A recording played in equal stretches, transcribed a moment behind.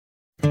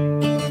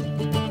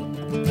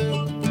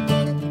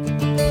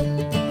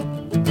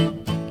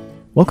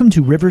Welcome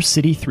to River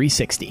City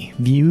 360,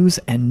 views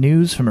and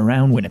news from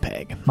around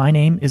Winnipeg. My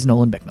name is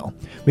Nolan Bicknell.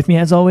 With me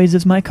as always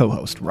is my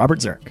co-host, Robert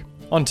Zirk.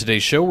 On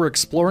today's show, we're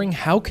exploring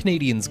how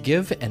Canadians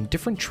give and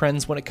different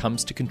trends when it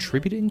comes to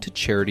contributing to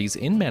charities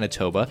in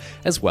Manitoba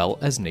as well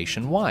as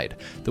nationwide.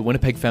 The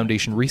Winnipeg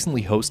Foundation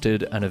recently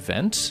hosted an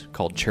event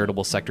called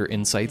Charitable Sector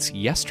Insights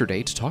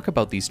yesterday to talk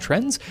about these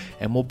trends,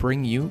 and we'll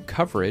bring you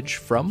coverage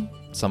from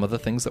some of the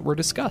things that were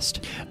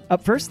discussed.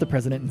 Up first, the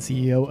president and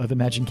CEO of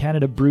Imagine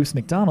Canada, Bruce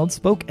McDonald,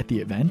 spoke at the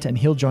event, and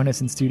he'll join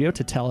us in studio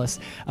to tell us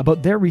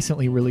about their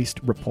recently released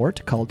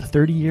report called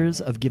 30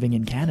 Years of Giving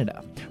in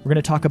Canada. We're going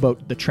to talk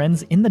about the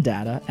trends in the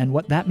data and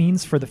what that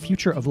means for the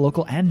future of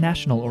local and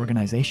national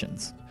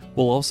organizations.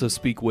 We'll also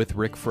speak with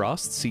Rick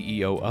Frost,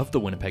 CEO of the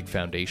Winnipeg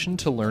Foundation,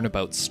 to learn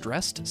about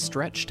Stressed,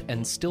 Stretched,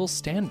 and Still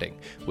Standing,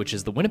 which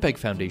is the Winnipeg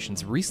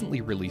Foundation's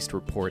recently released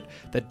report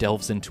that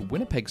delves into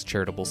Winnipeg's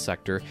charitable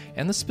sector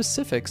and the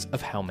specifics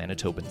of how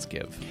Manitobans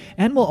give.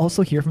 And we'll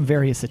also hear from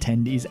various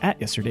attendees at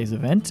yesterday's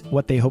event,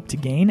 what they hope to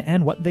gain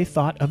and what they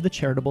thought of the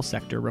charitable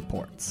sector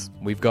reports.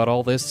 We've got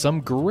all this, some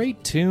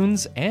great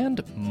tunes,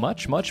 and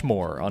much, much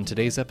more on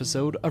today's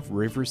episode of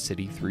River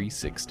City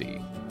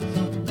 360.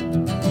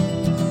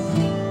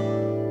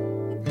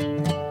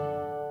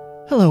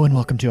 Hello and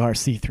welcome to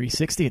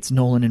RC360. It's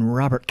Nolan and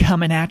Robert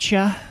coming at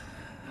ya.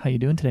 How you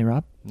doing today,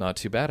 Rob? Not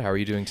too bad. How are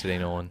you doing today,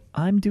 Nolan?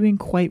 I'm doing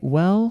quite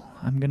well.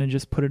 I'm going to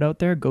just put it out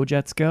there. Go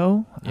Jets,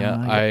 go.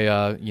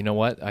 Yeah, you know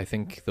what? I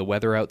think the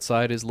weather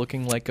outside is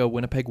looking like a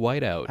Winnipeg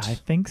whiteout. I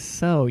think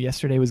so.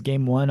 Yesterday was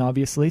game one,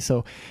 obviously.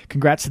 So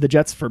congrats to the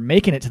Jets for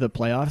making it to the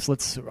playoffs.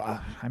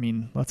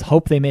 Let's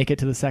hope they make it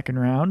to the second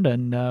round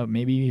and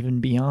maybe even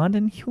beyond.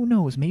 And who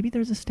knows? Maybe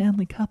there's a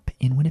Stanley Cup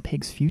in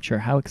Winnipeg's future.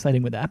 How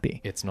exciting would that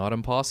be? It's not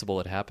impossible.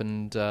 It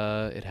happened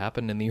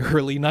in the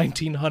early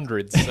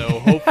 1900s. So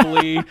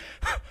hopefully,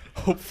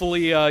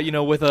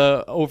 with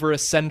over a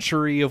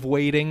century of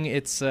waiting,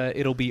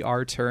 it'll be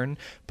our turn.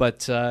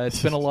 But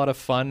it's been a lot of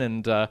fun,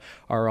 and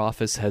our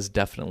office has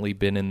definitely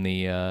been in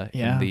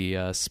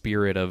the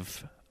spirit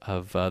of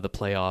the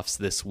playoffs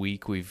this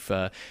week.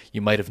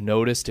 You might have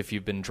noticed if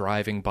you've been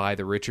driving by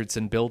the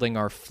Richardson building,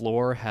 our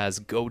floor has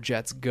 "Go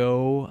Jets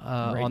Go"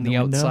 Right on in the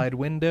outside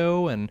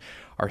window, and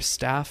our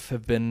staff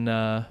have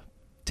been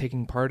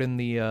taking part in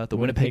the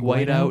Winnipeg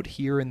Whiteout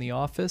here in the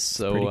office.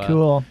 So pretty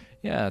cool.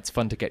 Yeah, it's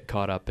fun to get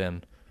caught up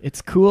in.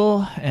 It's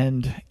cool,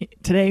 and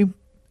today,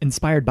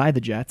 inspired by the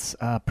Jets,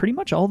 pretty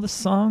much all the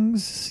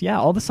songs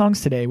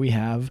today we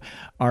have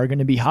are going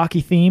to be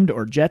hockey-themed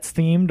or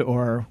Jets-themed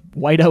or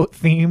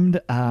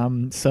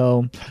Whiteout-themed.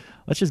 So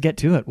let's just get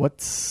to it.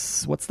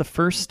 What's the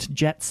first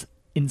Jets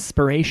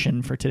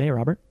inspiration for today,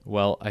 Robert?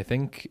 Well, I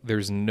think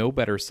there's no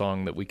better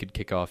song that we could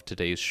kick off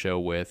today's show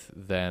with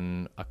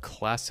than a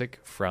classic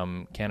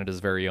from Canada's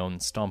very own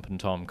Stompin'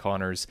 Tom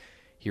Connors.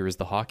 Here is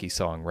the hockey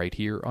song right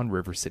here on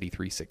River City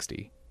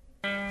 360.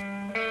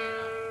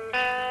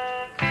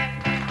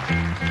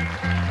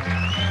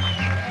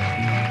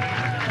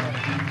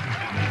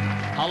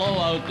 Hello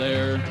out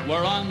there,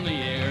 we're on the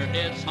air,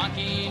 it's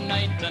hockey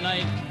night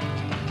tonight.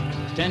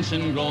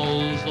 Tension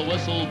grows, the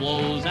whistle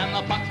blows, and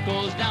the puck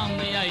goes down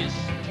the ice.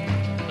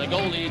 The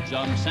goalie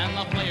jumps and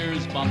the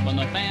players bump and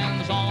the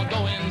fans all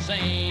go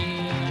insane.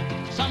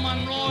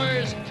 Someone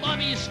roars,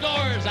 Bobby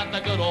scores at the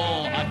good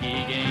old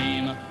hockey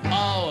game.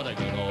 Oh, the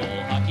good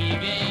old hockey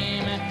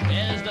game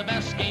is the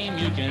best game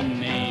you can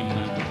name.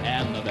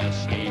 And the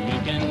best game you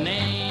can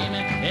name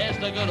is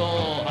the good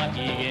old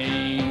hockey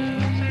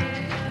game.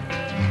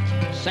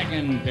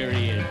 Second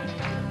period,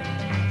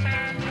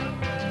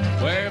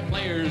 where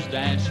players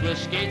dash with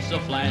skates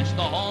aflash,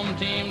 the home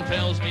team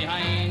trails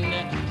behind,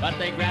 but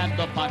they grab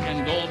the puck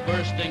and go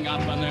bursting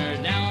up and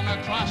they're down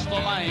across the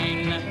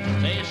line.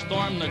 They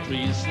storm the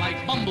trees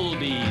like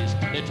bumblebees,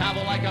 they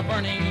travel like a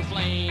burning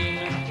flame.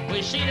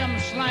 We see them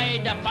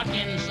slide the puck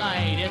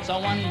inside, it's a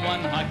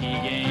 1-1 hockey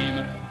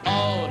game.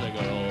 Oh, the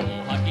good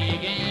old hockey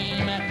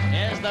game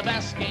is the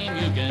best game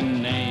you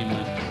can name,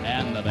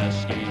 and the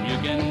best game you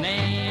can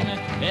name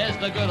is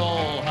the good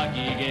old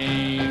hockey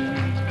game.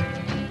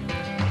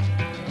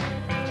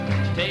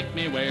 Take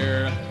me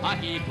where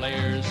hockey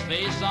players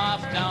face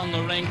off down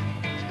the rink,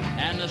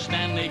 and the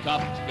Stanley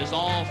Cup is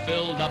all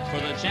filled up for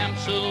the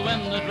champs who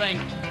win the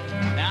drink.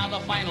 Now the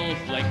final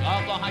flick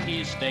of the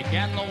hockey stick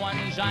and the one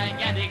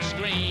gigantic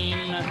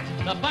scream.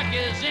 The puck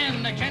is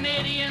in, the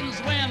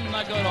Canadians win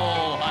the good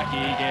old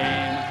hockey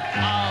game.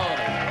 Oh,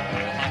 the good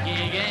old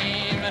hockey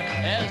game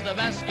is the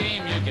best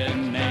game you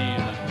can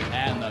name,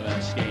 and the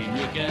best game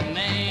you can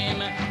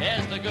name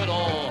is the good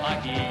old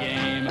hockey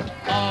game.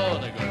 Oh,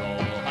 the good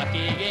old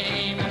hockey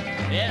game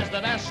is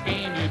the best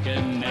game you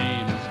can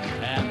name,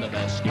 and the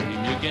best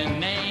game you can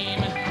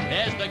name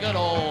is the good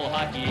old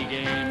hockey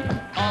game.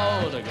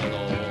 Oh, the good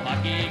old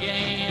hockey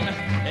game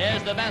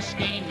is the best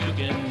game you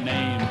can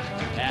name,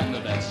 and the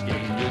best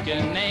game you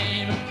can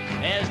name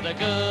is the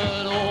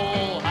good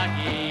old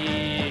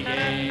hockey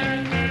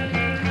game.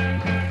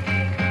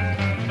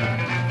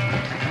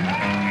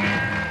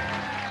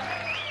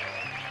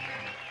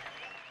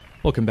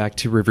 Welcome back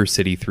to River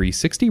City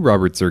 360.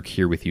 Robert Zirk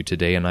here with you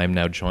today, and I'm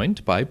now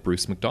joined by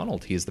Bruce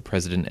McDonald. He is the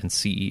president and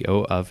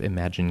CEO of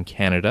Imagine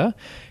Canada,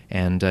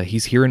 and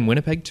he's here in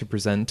Winnipeg to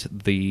present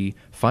the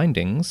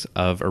findings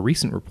of a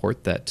recent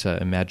report that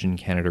Imagine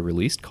Canada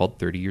released called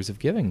 30 Years of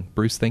Giving.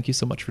 Bruce, thank you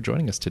so much for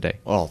joining us today.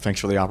 Well, thanks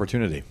for the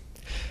opportunity.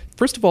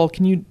 First of all,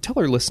 can you tell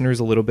our listeners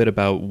a little bit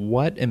about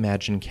what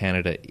Imagine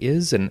Canada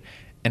is and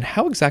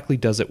how exactly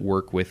does it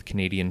work with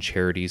Canadian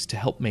charities to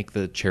help make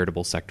the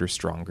charitable sector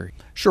stronger?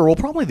 Sure. Well,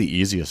 probably the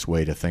easiest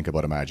way to think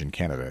about Imagine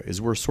Canada is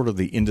we're sort of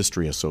the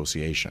industry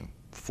association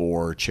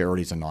for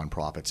charities and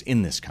nonprofits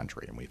in this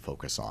country. And we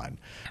focus on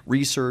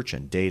research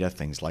and data,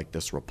 things like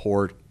this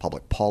report,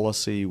 public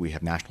policy. We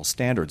have national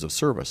standards of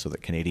service so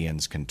that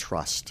Canadians can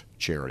trust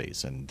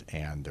charities. And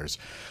there's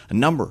a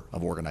number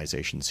of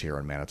organizations here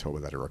in Manitoba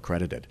that are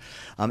accredited.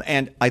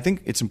 And I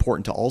think it's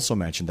important to also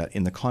mention that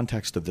in the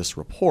context of this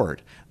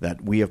report,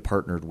 that we have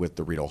partnered with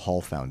the Rideau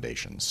Hall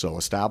Foundation. So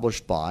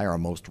established by our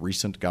most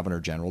recent Governor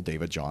General,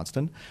 David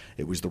Johnston,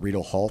 it was the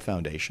Rideau Hall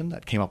Foundation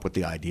that came up with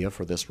the idea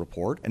for this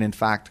report. And in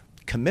fact,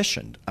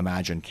 commissioned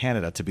Imagine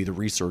Canada to be the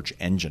research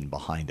engine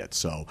behind it.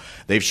 So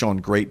they've shown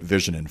great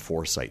vision and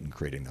foresight in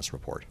creating this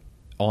report.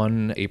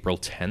 On April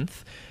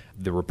 10th,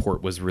 the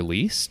report was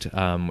released,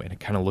 and it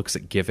kind of looks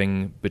at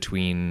giving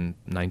between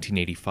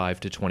 1985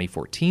 to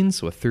 2014,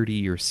 so a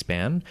 30-year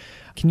span.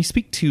 Can you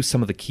speak to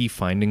some of the key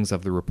findings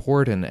of the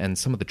report and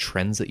some of the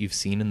trends that you've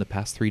seen in the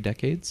past 3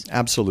 decades?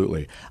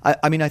 Absolutely.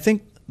 I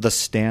think the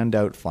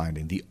standout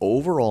finding, the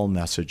overall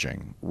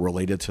messaging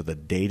related to the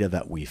data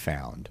that we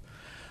found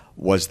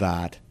was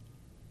that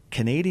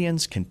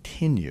Canadians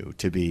continue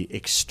to be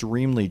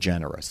extremely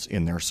generous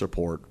in their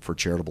support for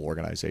charitable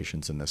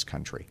organizations in this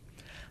country.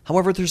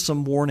 However, there's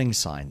some warning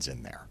signs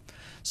in there.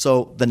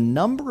 So the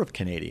number of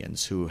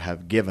Canadians who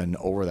have given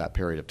over that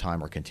period of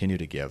time or continue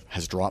to give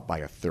has dropped by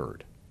a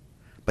third.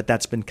 But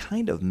that's been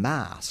kind of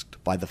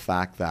masked by the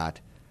fact that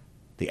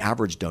the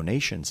average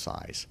donation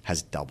size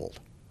has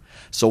doubled.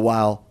 So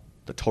while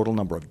the total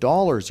number of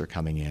dollars are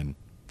coming in,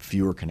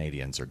 fewer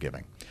Canadians are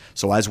giving.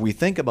 So as we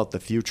think about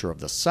the future of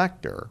the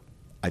sector,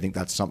 I think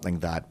that's something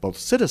that both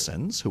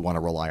citizens who want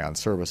to rely on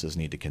services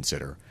need to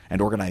consider,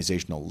 and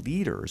organizational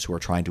leaders who are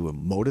trying to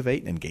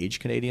motivate and engage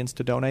Canadians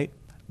to donate,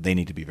 they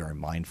need to be very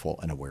mindful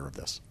and aware of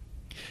this.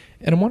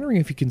 And I'm wondering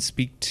if you can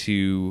speak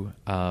to,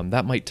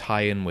 that might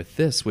tie in with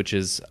this, which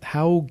is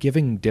how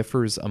giving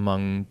differs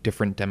among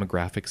different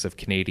demographics of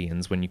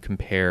Canadians when you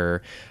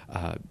compare,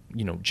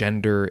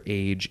 gender,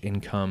 age,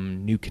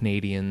 income, new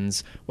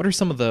Canadians. What are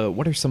some of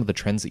the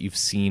trends that you've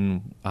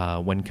seen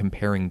when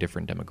comparing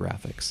different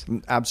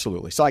demographics?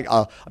 Absolutely. So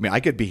I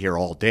could be here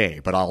all day,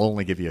 but I'll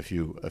only give you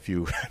a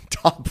few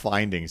top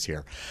findings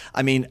here.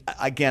 I mean,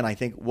 again, I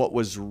think what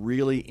was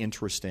really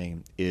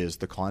interesting is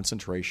the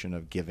concentration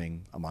of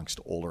giving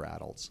amongst older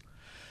adults.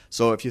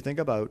 So if you think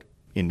about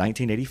in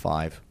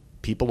 1985,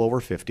 people over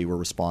 50 were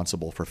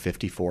responsible for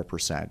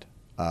 54%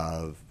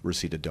 of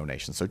receipted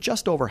donations, so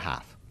just over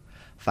half.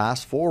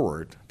 Fast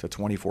forward to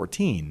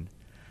 2014,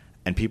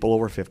 and people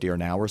over 50 are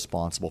now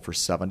responsible for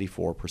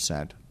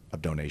 74%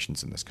 of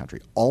donations in this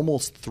country.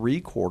 Almost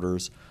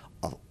 3/4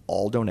 of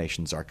all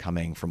donations are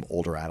coming from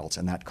older adults,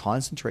 and that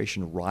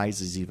concentration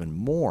rises even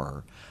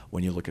more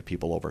when you look at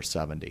people over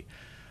 70.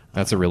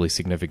 That's a really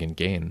significant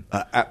gain.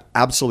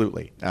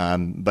 Absolutely.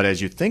 But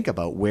as you think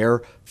about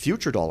where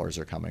future dollars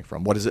are coming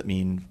from, what does it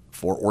mean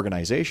for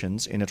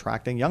organizations in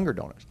attracting younger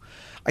donors?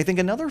 I think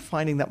another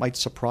finding that might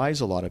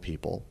surprise a lot of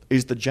people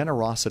is the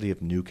generosity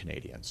of new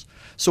Canadians.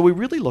 So we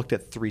really looked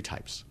at 3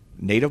 types: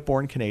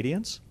 native-born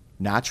Canadians,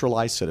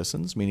 naturalized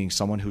citizens, meaning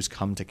someone who's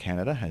come to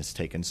Canada, has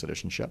taken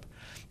citizenship,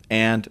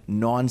 and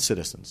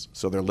non-citizens.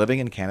 So they're living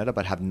in Canada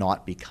but have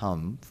not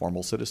become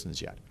formal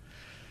citizens yet.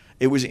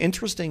 It was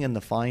interesting in the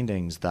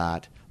findings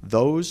that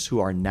those who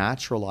are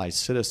naturalized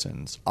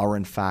citizens are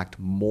in fact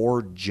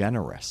more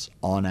generous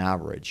on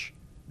average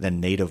than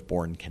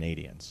native-born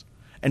Canadians,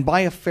 and by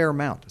a fair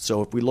amount.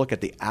 So if we look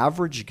at the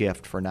average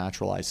gift for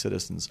naturalized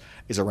citizens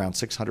is around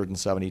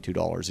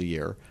 $672 a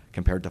year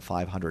compared to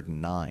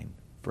 $509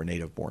 for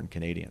native-born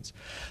Canadians.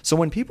 So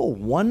when people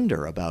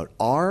wonder about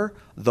are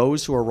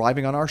those who are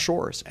arriving on our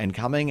shores and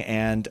coming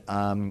and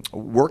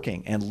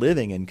working and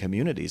living in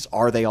communities,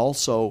 are they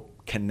also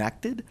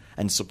connected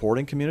and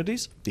supporting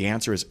communities? The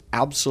answer is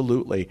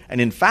absolutely,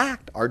 and in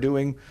fact are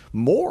doing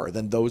more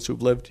than those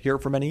who've lived here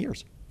for many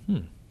years.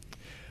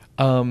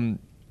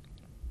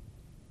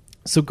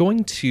 So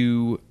going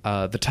to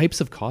the types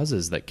of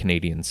causes that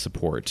Canadians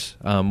support,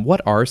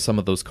 what are some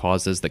of those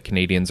causes that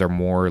Canadians are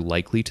more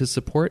likely to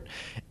support?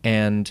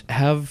 And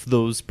have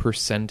those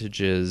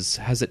percentages,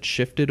 has it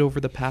shifted over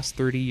the past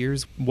 30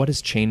 years? What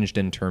has changed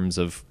in terms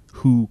of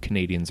who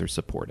Canadians are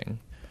supporting?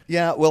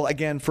 Yeah, well,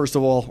 again, first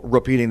of all,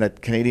 repeating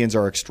that Canadians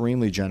are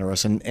extremely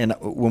generous, and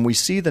when we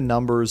see the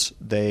numbers,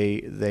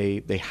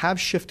 they have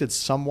shifted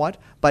somewhat,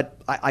 but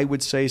I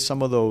would say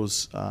some of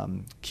those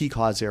key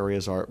cause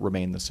areas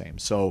remain the same.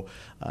 So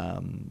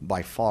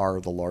by far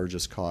the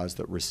largest cause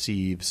that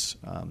receives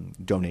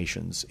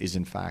donations is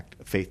in fact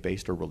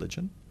faith-based or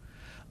religion.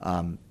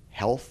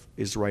 Health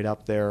is right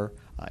up there,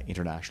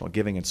 international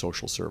giving, and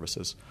social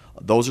services.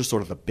 Those are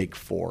sort of the big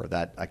four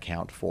that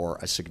account for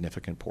a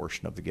significant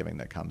portion of the giving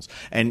that comes.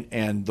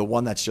 And the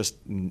one that's just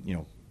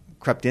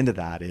crept into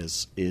that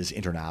is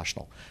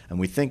international. And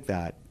we think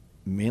that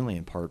mainly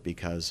in part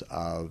because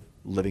of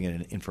living in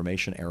an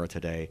information era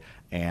today,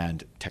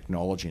 and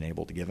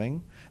technology-enabled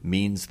giving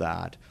means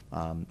that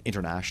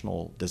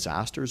international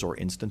disasters or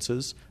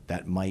instances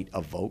that might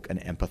evoke an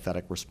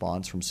empathetic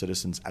response from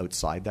citizens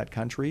outside that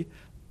country,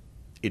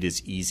 it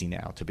is easy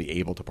now to be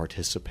able to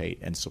participate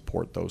and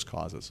support those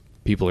causes.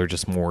 People are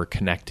just more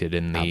connected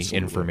in the Absolutely.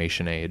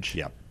 information age.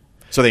 Yep.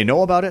 So they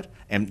know about it,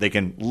 and they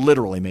can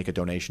literally make a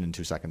donation in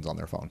 2 seconds on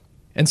their phone.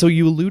 And so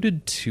you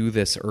alluded to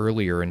this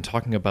earlier in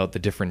talking about the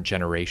different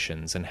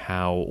generations and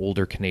how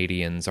older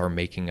Canadians are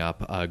making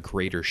up a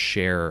greater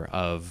share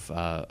of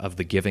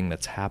the giving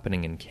that's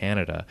happening in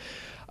Canada.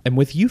 And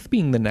with youth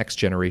being the next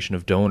generation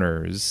of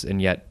donors,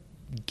 and yet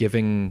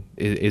giving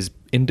is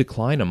in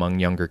decline among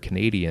younger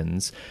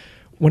Canadians,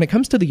 when it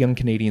comes to the young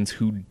Canadians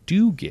who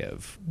do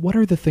give, what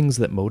are the things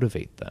that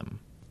motivate them?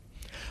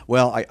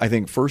 Well, I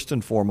think first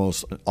and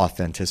foremost,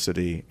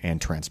 authenticity and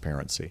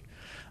transparency.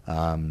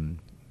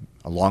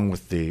 Along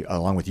with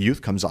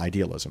youth comes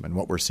idealism, and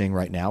what we're seeing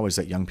right now is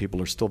that young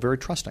people are still very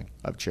trusting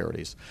of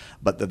charities,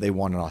 but that they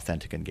want an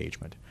authentic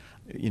engagement.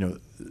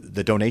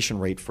 The donation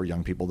rate for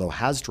young people, though,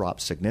 has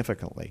dropped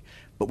significantly,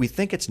 but we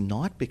think it's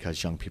not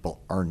because young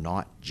people are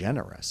not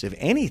generous. If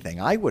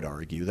anything, I would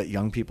argue that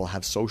young people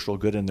have social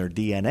good in their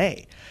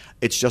DNA.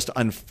 It's just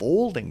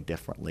unfolding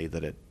differently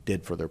than it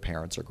did for their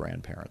parents or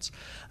grandparents.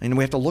 And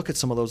we have to look at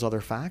some of those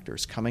other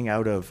factors coming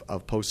out of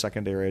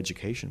post-secondary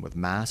education with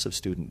massive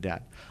student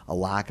debt, a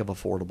lack of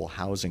affordable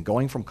housing.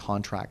 Going from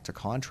contract to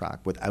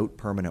contract without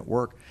permanent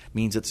work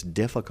means it's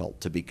difficult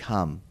to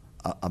become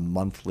a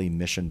monthly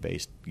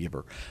mission-based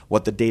giver.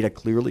 What the data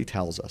clearly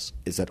tells us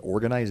is that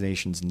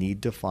organizations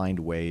need to find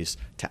ways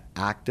to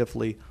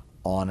actively,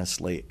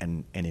 honestly,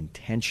 and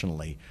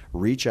intentionally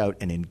reach out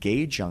and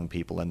engage young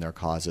people in their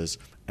causes,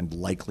 and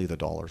likely the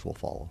dollars will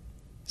follow.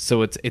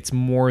 So it's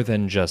more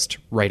than just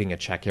writing a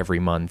check every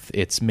month.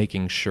 It's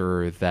making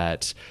sure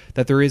that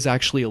there is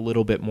actually a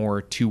little bit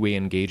more two-way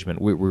engagement.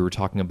 We were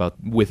talking about,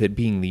 with it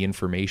being the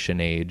information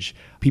age,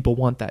 people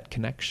want that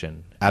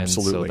connection.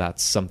 Absolutely. And so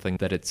that's something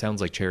that it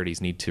sounds like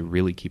charities need to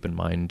really keep in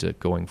mind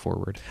going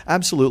forward.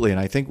 Absolutely. And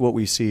I think what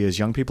we see is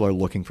young people are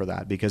looking for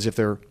that, because if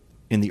they're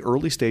in the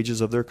early stages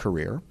of their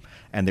career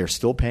and they're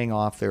still paying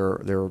off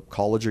their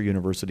college or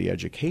university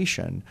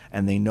education,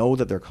 and they know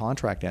that their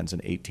contract ends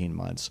in 18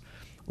 months,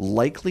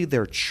 likely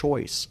their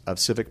choice of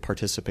civic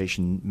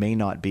participation may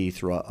not be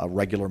through a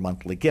regular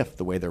monthly gift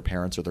the way their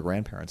parents or their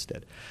grandparents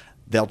did.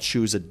 They'll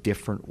choose a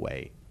different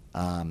way.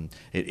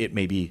 It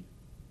may be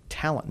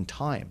talent and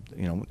time,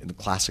 the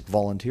classic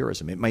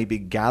volunteerism. It might be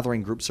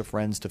gathering groups of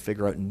friends to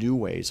figure out new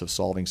ways of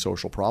solving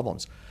social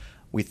problems.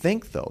 We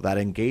think, though, that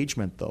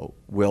engagement, though,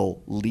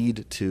 will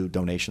lead to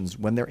donations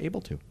when they're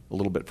able to, a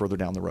little bit further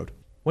down the road.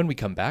 When we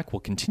come back, we'll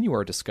continue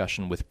our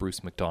discussion with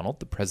Bruce McDonald,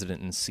 the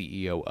president and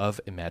CEO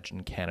of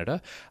Imagine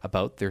Canada,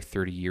 about their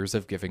 30 Years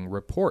of Giving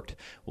report.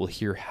 We'll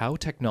hear how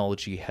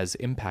technology has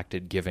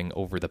impacted giving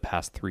over the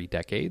past 3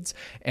 decades,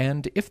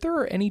 and if there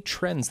are any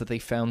trends that they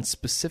found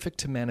specific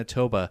to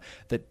Manitoba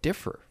that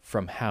differ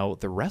from how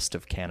the rest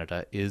of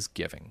Canada is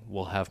giving.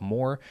 We'll have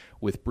more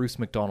with Bruce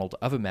McDonald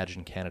of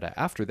Imagine Canada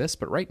after this,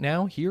 but right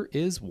now, here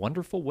is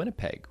Wonderful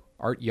Winnipeg,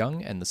 Art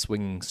Young and the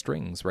Swinging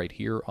Strings, right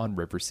here on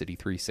River City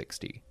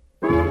 360.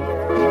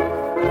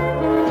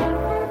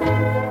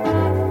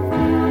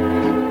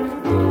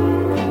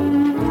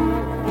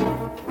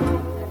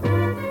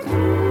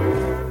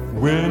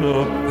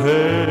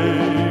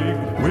 Winnipeg,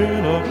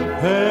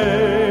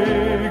 Winnipeg,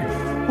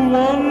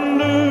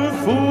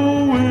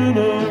 wonderful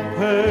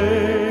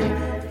Winnipeg.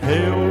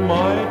 Hail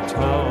my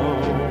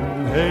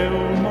town, hail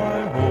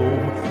my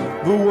home,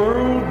 the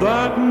world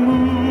that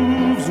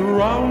moves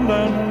round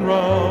and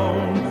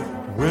round.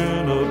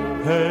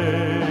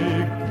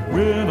 Winnipeg,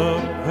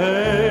 Winnipeg,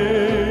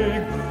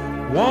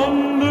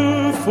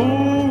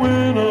 wonderful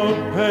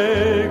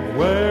Winnipeg,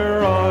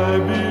 where I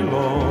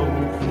belong,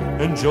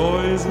 and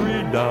joys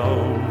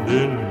redound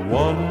in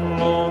one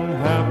long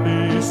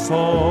happy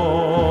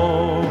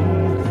song.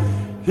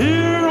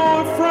 Here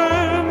are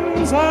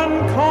friends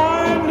and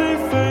kindly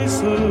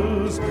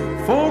faces,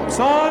 folks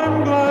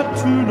I'm glad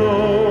to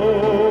know,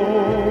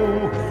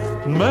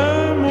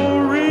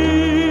 memories,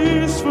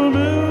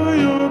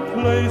 familiar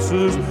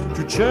places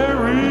to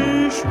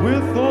cherish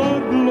with a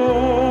glow.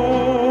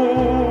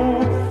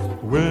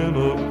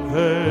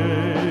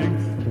 Winnipeg,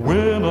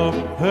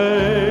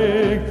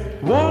 Winnipeg,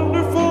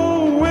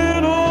 wonderful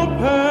Winnipeg.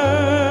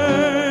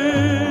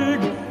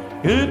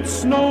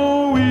 It's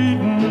no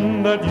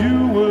Eden that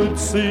you would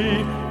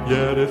see,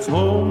 yet it's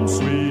home,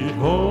 sweet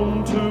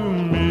home to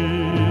me.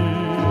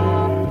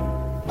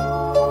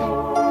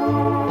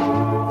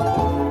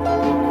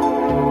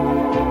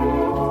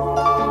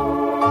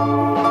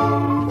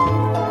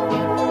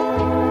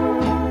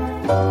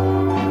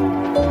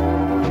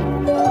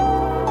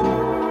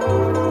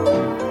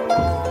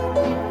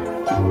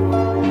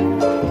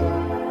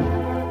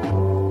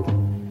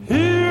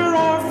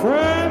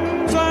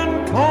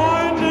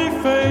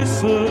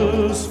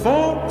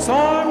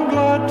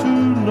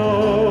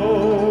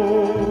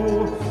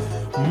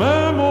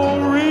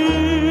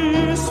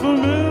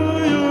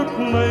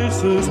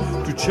 places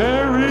to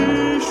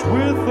cherish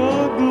with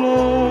a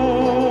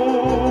glow.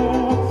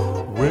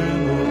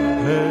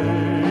 Winnipeg,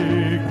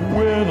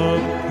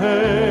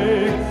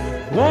 Winnipeg,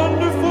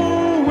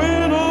 wonderful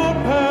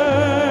Winnipeg.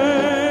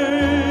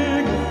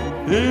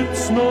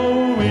 It's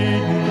no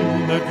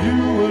Eden that you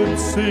would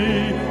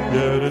see,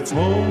 yet it's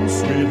home,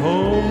 sweet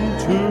home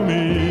to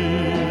me.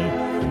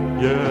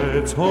 Yeah,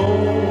 it's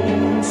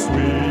home,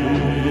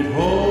 sweet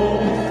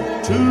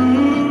home to me.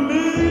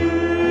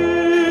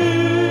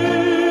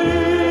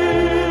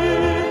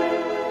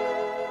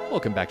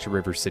 Welcome back to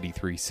River City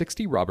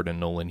 360. Robert and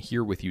Nolan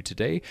here with you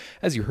today.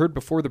 As you heard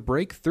before the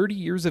break, 30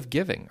 Years of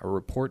Giving, a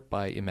report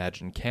by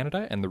Imagine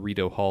Canada and the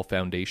Rideau Hall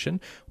Foundation,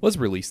 was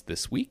released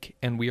this week,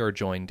 and we are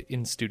joined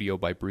in studio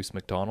by Bruce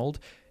McDonald,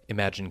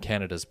 Imagine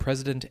Canada's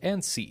president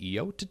and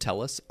CEO, to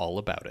tell us all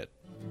about it.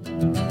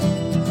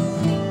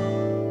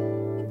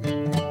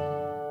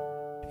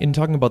 In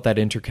talking about that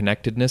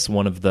interconnectedness,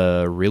 one of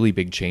the really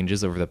big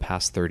changes over the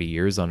past 30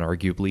 years,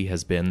 unarguably,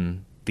 has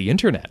been the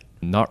internet.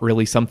 Not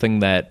really something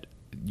that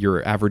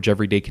your average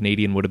everyday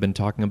Canadian would have been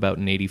talking about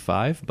in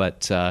 85,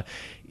 but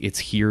it's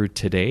here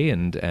today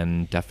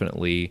and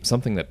definitely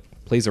something that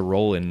plays a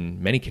role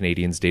in many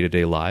Canadians'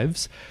 day-to-day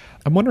lives.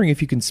 I'm wondering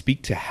if you can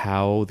speak to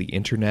how the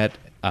internet,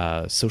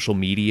 social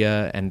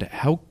media, and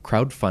how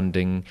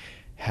crowdfunding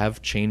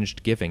have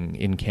changed giving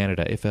in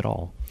Canada, if at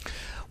all.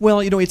 Well,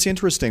 it's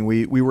interesting.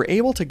 We were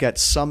able to get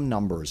some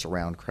numbers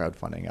around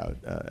crowdfunding out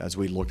as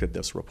we looked at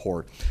this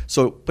report.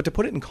 But to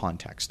put it in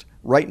context,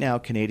 right now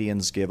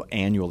Canadians give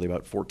annually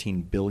about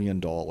 $14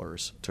 billion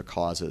to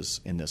causes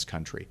in this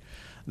country.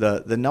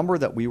 The number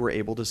that we were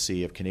able to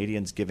see of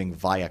Canadians giving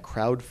via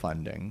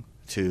crowdfunding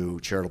to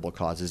charitable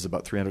causes is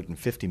about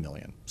 $350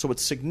 million. So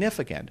it's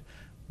significant.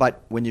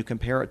 But when you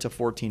compare it to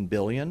 $14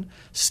 billion,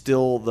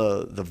 still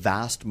the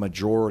vast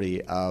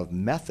majority of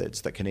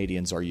methods that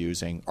Canadians are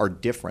using are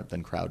different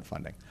than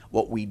crowdfunding.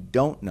 What we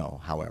don't know,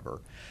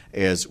 however,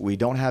 is we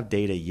don't have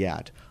data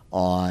yet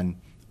on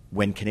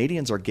when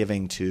Canadians are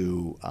giving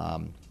to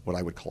what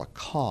I would call a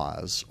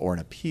cause or an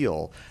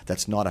appeal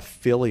that's not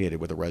affiliated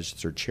with a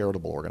registered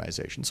charitable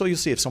organization. So you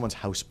see if someone's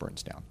house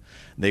burns down,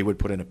 they would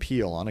put an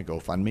appeal on a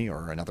GoFundMe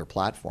or another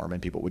platform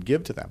and people would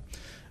give to them.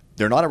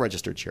 They're not a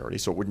registered charity,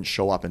 so it wouldn't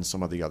show up in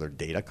some of the other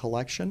data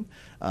collection.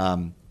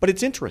 But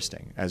it's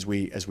interesting as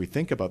we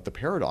think about the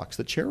paradox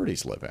that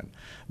charities live in,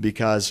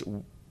 because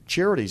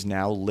charities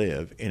now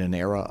live in an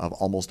era of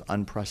almost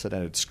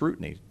unprecedented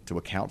scrutiny to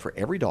account for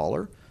every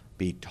dollar,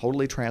 be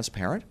totally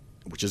transparent,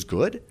 which is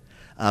good,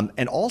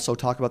 and also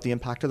talk about the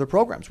impact of their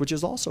programs, which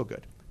is also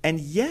good. And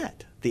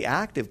yet, the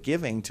act of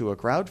giving to a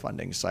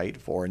crowdfunding site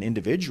for an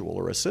individual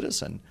or a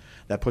citizen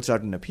that puts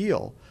out an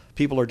appeal,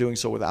 people are doing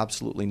so with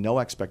absolutely no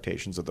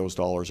expectations that those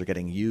dollars are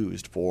getting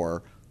used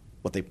for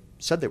what they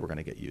said they were going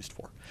to get used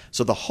for.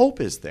 So the hope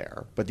is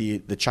there, but the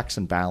checks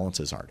and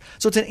balances aren't.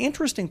 So it's an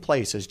interesting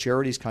place as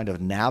charities kind of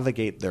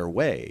navigate their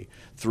way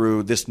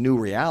through this new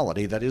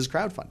reality that is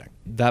crowdfunding.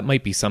 That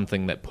might be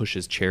something that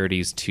pushes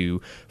charities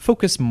to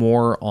focus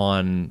more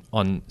on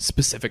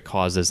specific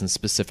causes and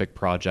specific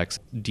projects.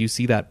 Do you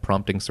see that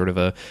prompting sort of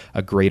a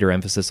greater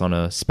emphasis on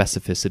a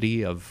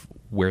specificity of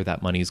where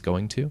that money is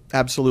going to?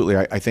 Absolutely.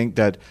 I think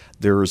that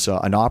there's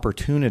an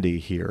opportunity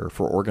here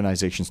for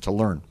organizations to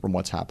learn from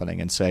what's happening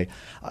and say,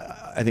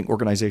 I think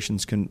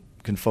organizations can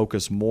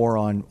focus more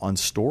on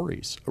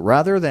stories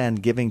rather than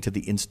giving to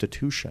the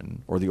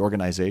institution or the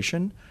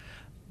organization,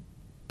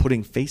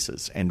 putting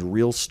faces and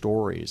real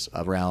stories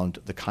around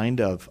the kind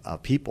of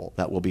people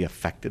that will be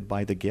affected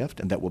by the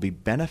gift and that will be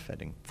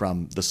benefiting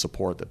from the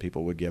support that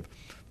people would give.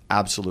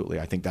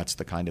 Absolutely. I think that's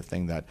the kind of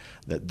thing that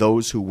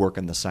those who work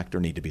in the sector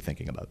need to be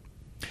thinking about.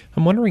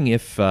 I'm wondering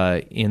if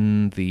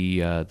in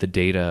the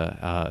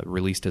data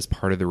released as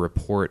part of the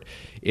report,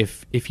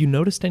 if you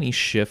noticed any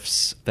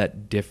shifts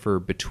that differ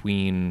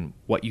between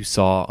what you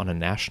saw on a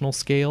national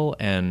scale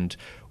and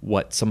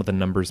what some of the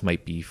numbers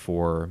might be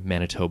for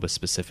Manitoba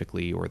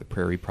specifically or the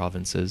Prairie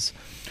provinces?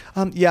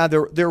 Yeah,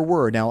 there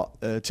were. Now,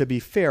 to be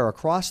fair,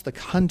 across the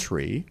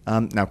country,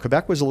 now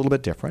Quebec was a little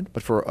bit different,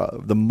 but for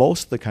the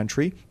most of the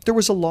country, there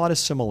was a lot of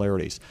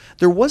similarities.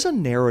 There was a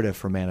narrative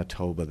for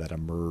Manitoba that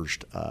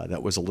emerged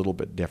that was a little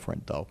bit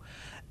different, though.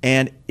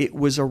 And it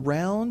was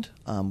around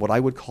what I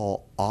would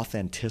call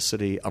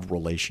authenticity of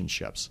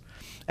relationships.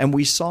 And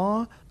we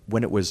saw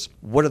when it was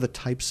what are the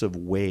types of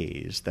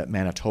ways that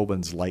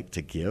Manitobans like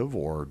to give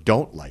or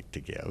don't like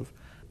to give,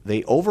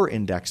 they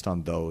over-indexed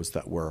on those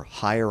that were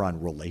higher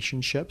on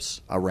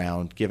relationships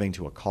around giving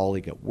to a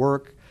colleague at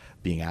work,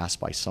 being asked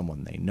by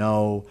someone they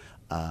know,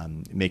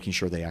 making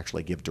sure they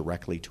actually give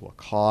directly to a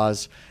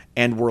cause,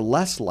 and were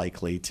less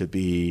likely to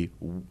be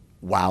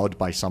wowed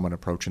by someone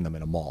approaching them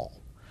in a mall.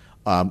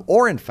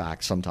 Or in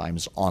fact,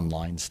 sometimes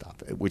online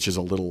stuff, which is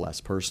a little less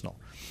personal.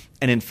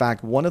 And in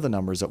fact, one of the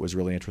numbers that was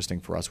really interesting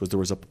for us was there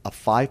was a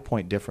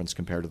 5-point difference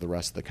compared to the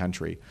rest of the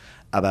country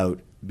about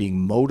being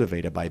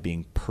motivated by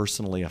being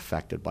personally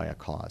affected by a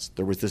cause.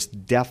 There was this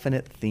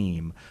definite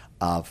theme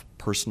of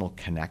personal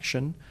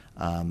connection,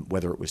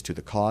 whether it was to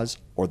the cause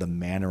or the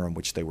manner in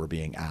which they were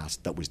being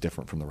asked, that was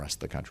different from the rest of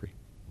the country.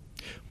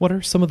 What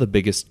are some of the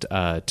biggest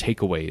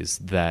takeaways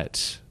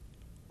that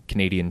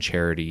Canadian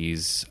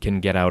charities can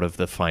get out of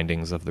the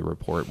findings of the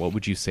report? What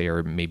would you say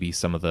are maybe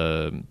some of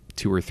the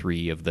 2 or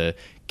 3 of the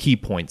key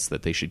points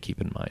that they should keep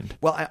in mind?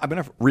 Well, I'm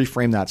going to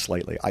reframe that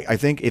slightly. I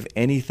think, if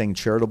anything,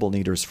 charitable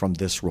leaders from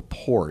this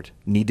report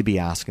need to be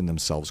asking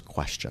themselves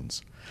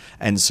questions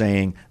and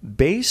saying,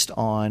 based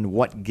on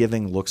what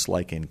giving looks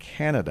like in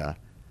Canada,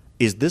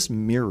 is this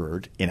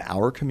mirrored in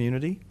our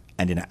community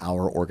and in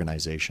our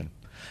organization?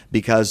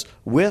 Because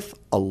with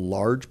a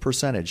large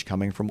percentage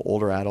coming from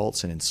older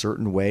adults and in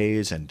certain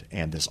ways, and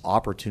this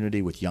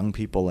opportunity with young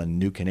people and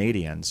new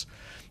Canadians,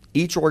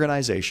 each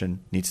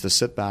organization needs to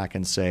sit back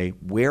and say,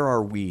 where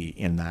are we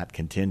in that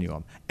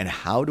continuum? And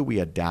how do we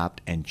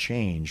adapt and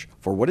change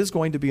for what is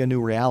going to be a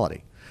new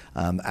reality?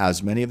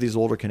 As many of these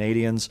older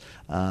Canadians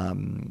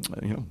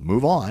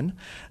move on,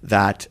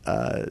 that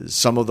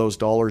some of those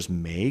dollars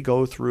may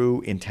go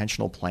through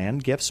intentional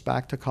planned gifts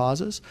back to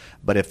causes.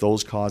 But if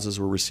those causes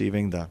were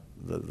receiving the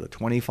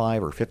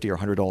 $25 or $50 or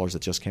 $100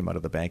 that just came out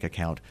of the bank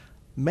account,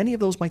 many of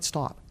those might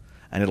stop.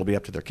 And it'll be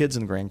up to their kids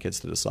and grandkids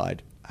to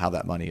decide how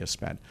that money is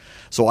spent.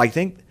 So I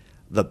think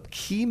the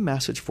key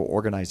message for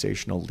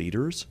organizational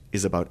leaders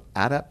is about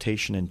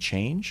adaptation and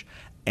change,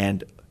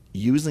 and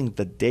using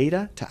the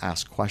data to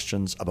ask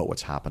questions about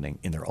what's happening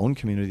in their own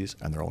communities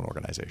and their own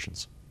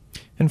organizations.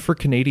 And for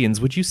Canadians,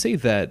 would you say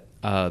that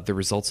the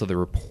results of the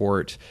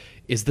report,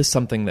 is this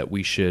something that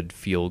we should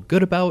feel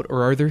good about,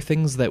 or are there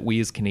things that we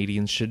as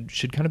Canadians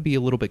should kind of be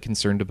a little bit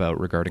concerned about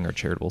regarding our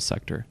charitable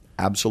sector?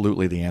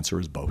 Absolutely, the answer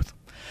is both.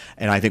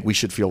 And I think we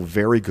should feel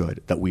very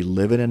good that we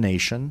live in a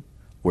nation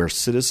where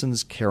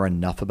citizens care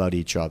enough about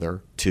each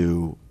other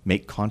to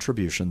make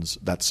contributions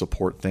that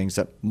support things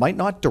that might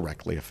not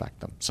directly affect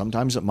them.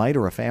 Sometimes it might,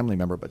 or a family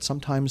member, but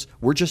sometimes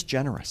we're just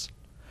generous.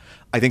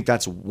 I think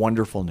that's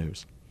wonderful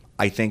news.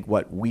 I think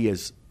what we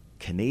as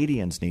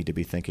Canadians need to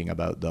be thinking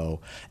about,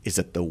 though, is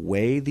that the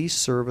way these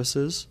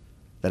services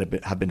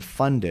that have been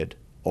funded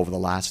over the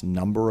last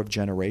number of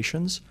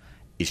generations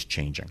is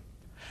changing.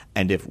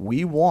 And if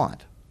we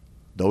want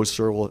those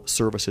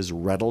services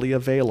readily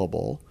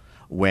available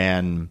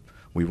when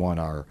we want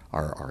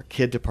our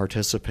kid to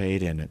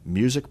participate in a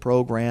music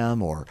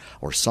program, or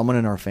someone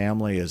in our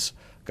family has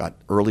got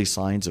early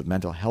signs of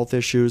mental health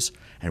issues,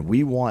 and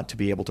we want to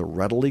be able to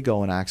readily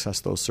go and access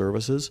those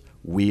services,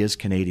 we as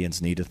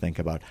Canadians need to think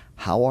about,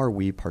 how are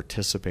we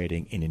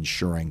participating in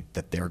ensuring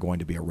that they're going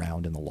to be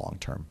around in the long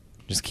term?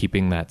 Just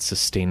keeping that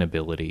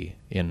sustainability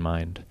in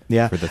mind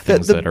for the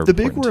things that are the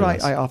big important word to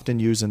us. I often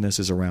use in this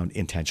is around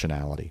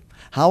intentionality.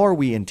 How are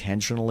we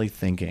intentionally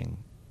thinking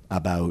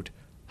about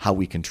how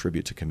we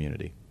contribute to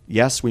community?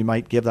 Yes, we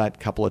might give that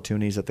couple of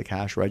toonies at the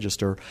cash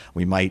register.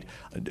 We might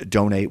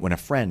donate when a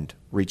friend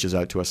reaches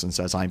out to us and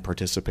says, I'm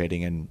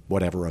participating in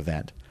whatever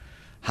event.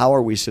 How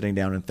are we sitting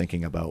down and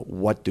thinking about,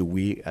 what do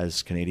we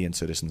as Canadian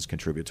citizens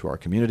contribute to our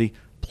community,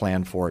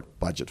 plan for it,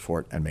 budget for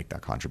it, and make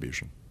that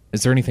contribution?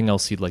 Is there anything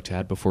else you'd like to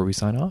add before we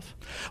sign off?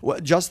 Well,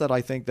 just that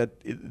I think that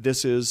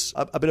this is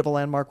a bit of a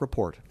landmark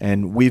report,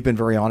 and we've been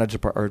very honored to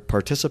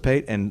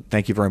participate, and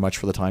thank you very much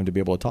for the time to be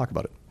able to talk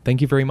about it. Thank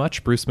you very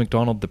much, Bruce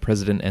McDonald, the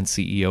President and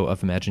CEO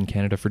of Imagine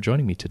Canada, for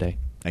joining me today.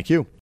 Thank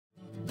you.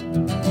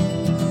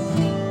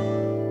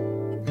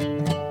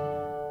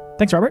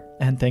 Thanks, Robert,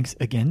 and thanks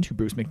again to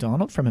Bruce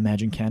McDonald from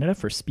Imagine Canada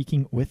for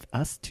speaking with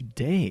us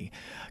today.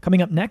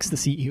 Coming up next, the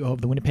CEO of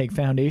the Winnipeg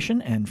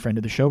Foundation and friend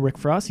of the show, Rick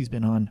Frost. He's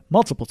been on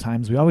multiple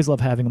times. We always love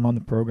having him on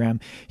the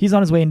program. He's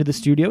on his way into the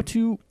studio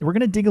we're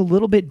going to dig a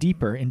little bit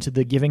deeper into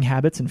the giving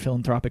habits and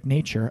philanthropic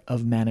nature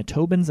of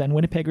Manitobans and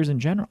Winnipeggers in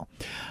general.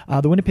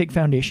 The Winnipeg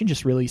Foundation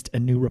just released a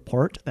new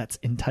report that's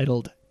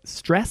entitled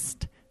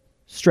Stressed,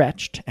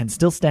 Stretched, and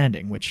Still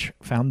Standing, which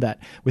found that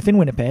within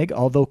Winnipeg,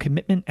 although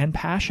commitment and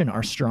passion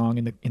are strong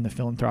in the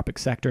philanthropic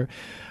sector,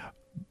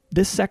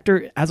 this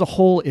sector as a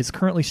whole is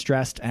currently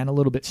stressed and a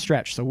little bit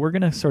stretched. So we're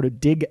going to sort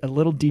of dig a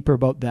little deeper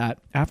about that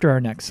after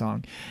our next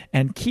song.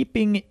 And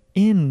keeping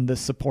in the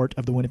support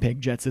of the Winnipeg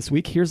Jets this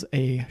week, here's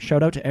a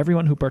shout out to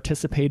everyone who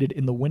participated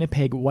in the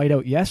Winnipeg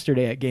Whiteout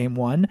yesterday at Game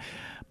 1.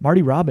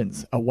 Marty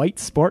Robbins, a white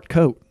sport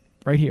coat,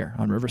 right here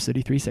on River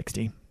City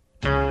 360.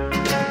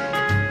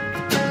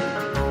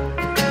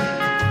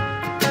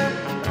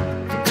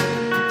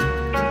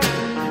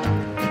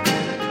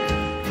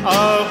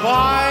 A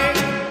white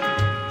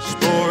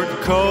sport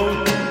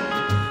coat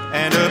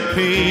and a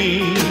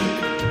pink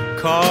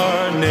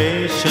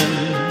carnation.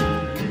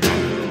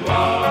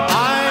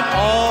 I'm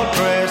all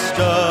dressed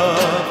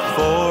up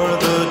for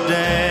the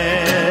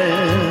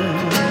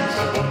dance.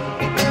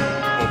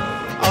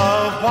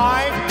 A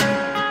white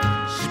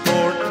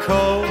sport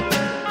coat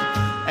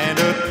and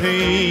a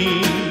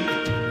pink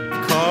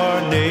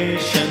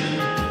carnation.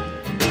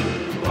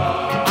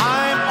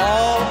 I'm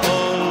all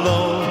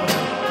alone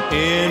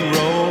in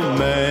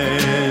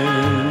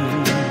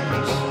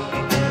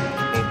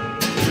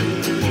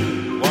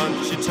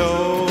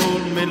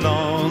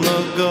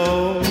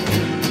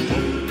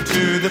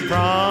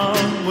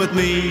prom with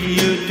me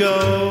you'd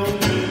go.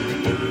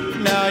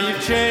 Now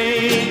you've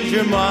changed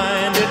your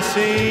mind, it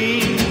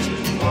seems.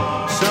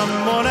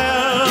 Someone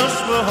else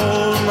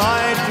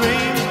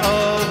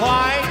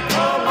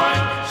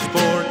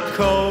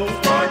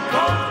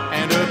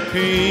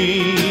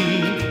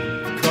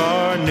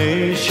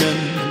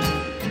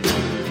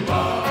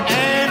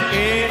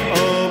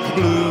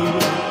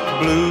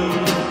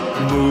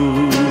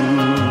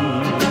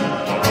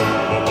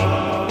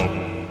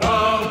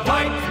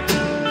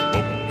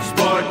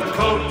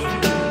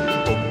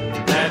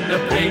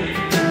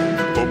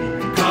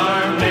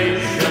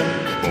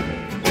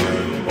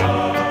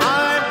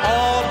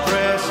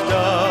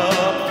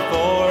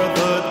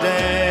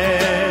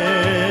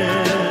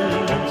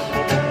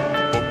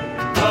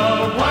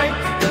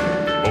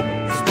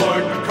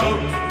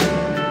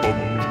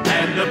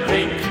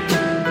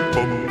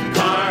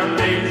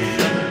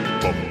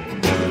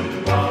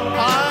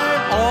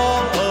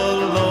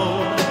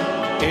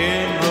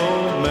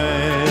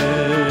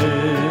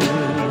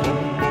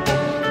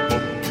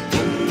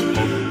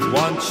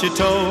Once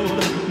you told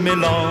me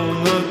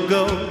long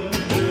ago,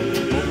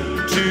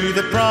 to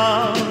the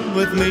prom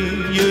with me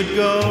you'd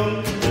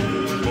go.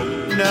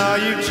 Now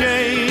you've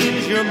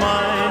changed your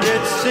mind,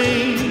 it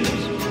seems.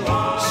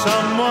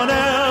 Someone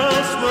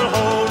else will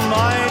hold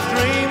my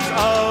dreams.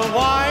 A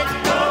white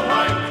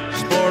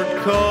sport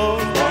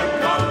coat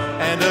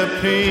and a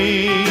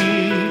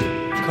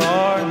pink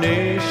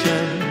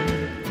carnation.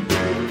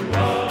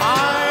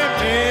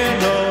 I'm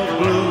in a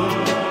blue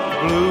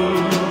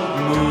mood.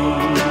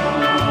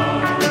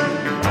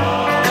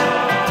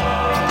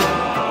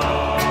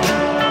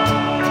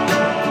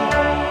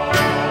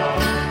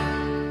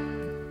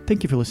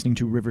 Thank you for listening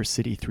to River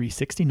City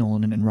 360.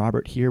 Nolan and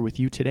Robert here with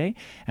you today.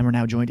 And we're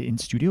now joined in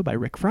studio by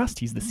Rick Frost.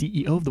 He's the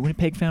CEO of the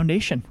Winnipeg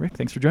Foundation. Rick,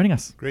 thanks for joining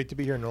us. Great to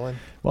be here, Nolan.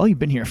 Well, you've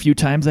been here a few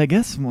times, I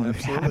guess. We're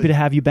happy to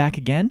have you back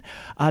again.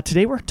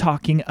 Today we're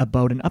talking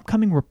about an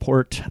upcoming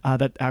report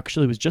that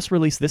actually was just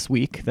released this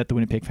week that the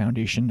Winnipeg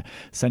Foundation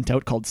sent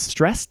out called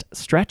Stressed,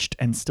 Stretched,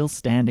 and Still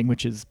Standing,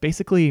 which is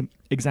basically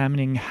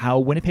examining how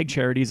Winnipeg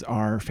charities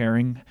are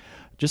faring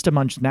just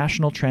amongst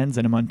national trends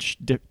and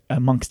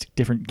amongst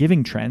different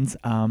giving trends.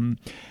 And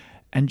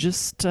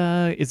just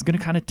is going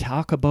to kind of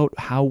talk about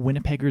how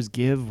Winnipeggers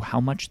give,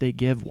 how much they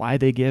give, why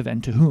they give,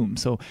 and to whom.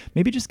 So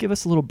maybe just give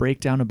us a little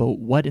breakdown about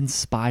what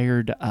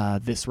inspired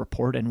this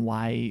report and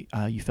why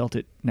you felt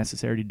it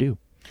necessary to do.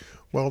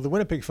 Well, the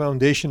Winnipeg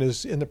Foundation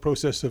is in the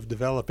process of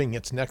developing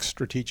its next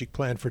strategic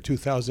plan for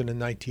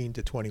 2019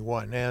 to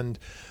 21. And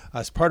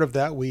as part of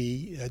that,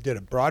 we did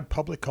a broad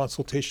public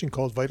consultation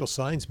called Vital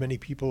Signs. Many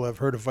people have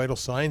heard of Vital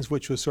Signs,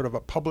 which was sort of a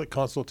public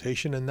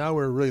consultation. And now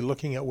we're really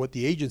looking at what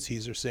the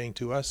agencies are saying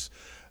to us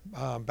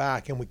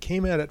back. And we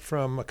came at it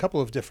from a couple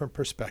of different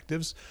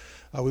perspectives.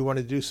 We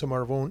wanted to do some of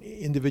our own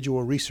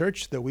individual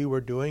research that we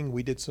were doing.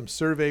 We did some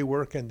survey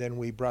work, and then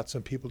we brought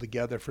some people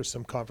together for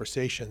some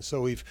conversation.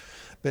 So we've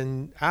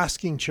been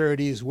asking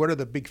charities what are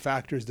the big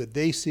factors that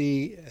they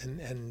see,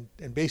 and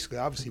basically,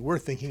 obviously, we're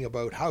thinking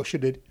about how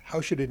should it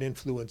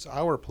influence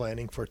our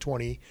planning for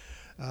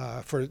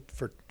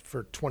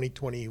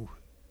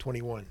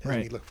 2021 as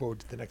we look forward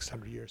to the next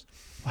 100 years.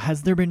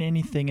 Has there been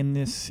anything in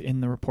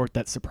the report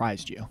that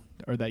surprised you,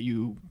 or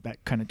that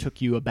kind of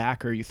took you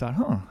aback, or you thought,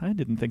 I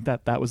didn't think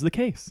that was the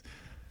case?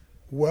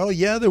 Well,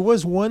 yeah, there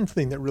was one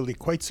thing that really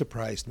quite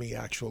surprised me,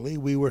 actually.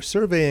 We were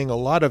surveying a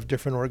lot of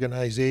different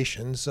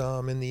organizations.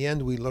 In the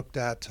end, we looked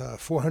at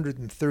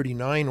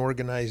 439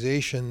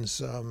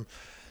 organizations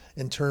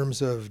in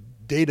terms of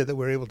data that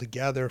we're able to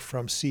gather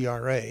from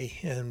CRA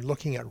and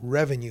looking at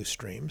revenue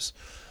streams.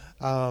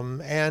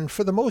 And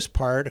for the most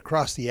part,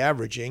 across the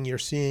averaging, you're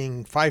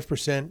seeing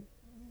 5%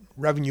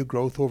 revenue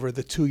growth over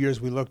the 2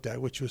 years we looked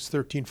at, which was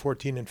 13,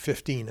 14, and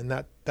 15. And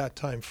that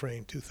time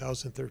frame,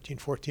 2013,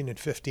 14, and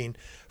 15,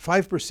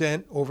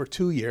 5% over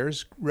 2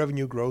 years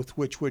revenue growth,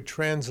 which would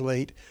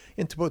translate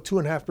into about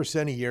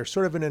 2.5% a year,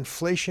 sort of an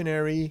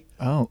inflationary.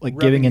 Oh, like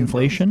giving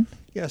inflation? Growth.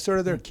 Yeah, sort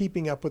of they're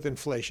keeping up with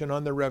inflation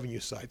on the revenue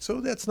side.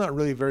 So that's not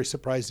really very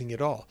surprising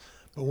at all.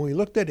 But when we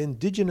looked at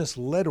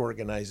Indigenous-led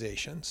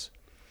organizations,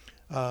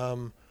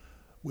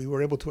 we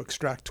were able to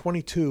extract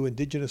 22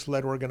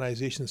 Indigenous-led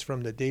organizations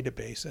from the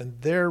database,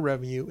 and their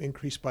revenue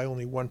increased by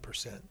only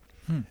 1%.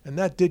 And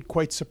that did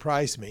quite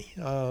surprise me.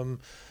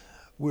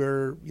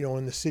 We're,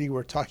 in the city,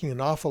 we're talking an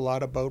awful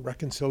lot about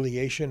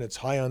reconciliation. It's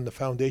high on the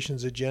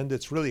foundation's agenda.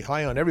 It's really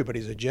high on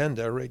everybody's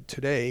agenda right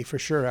today, for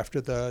sure,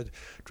 after the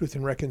Truth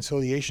and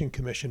Reconciliation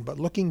Commission. But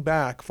looking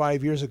back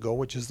 5 years ago,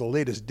 which is the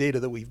latest data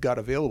that we've got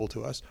available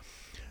to us,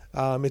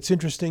 it's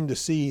interesting to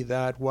see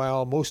that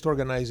while most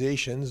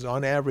organizations,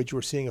 on average,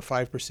 we're seeing a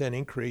 5%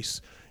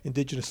 increase,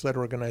 Indigenous-led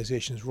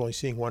organizations were only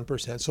seeing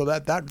 1%. So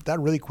that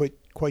really quite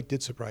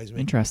did surprise me.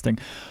 Interesting.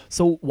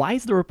 So why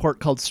is the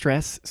report called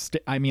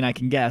I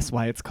can guess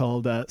why it's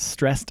called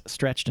Stressed,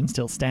 Stretched, and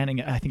Still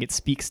Standing. I think it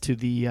speaks to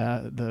the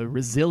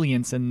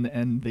resilience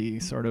and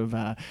the sort of,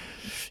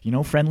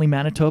 friendly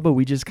Manitoba.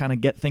 We just kind of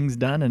get things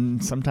done,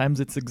 and sometimes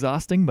it's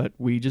exhausting, but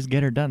we just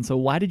get her done. So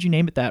why did you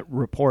name it that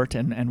report,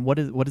 and what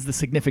is the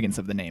significance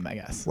of the name, I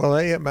guess? Well,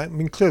 I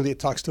mean, clearly it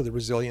talks to the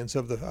resilience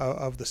of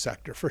the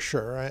sector, for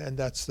sure, and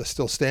that's the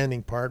still standing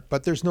part.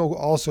 But there's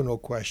also no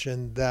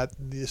question that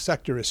the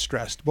sector is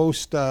stressed.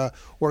 Most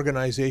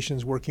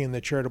organizations working in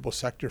the charitable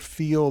sector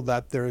feel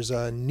that there's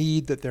a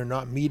need that they're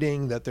not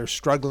meeting, that they're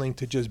struggling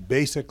to just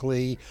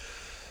basically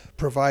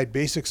provide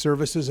basic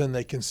services, and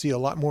they can see a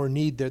lot more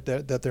need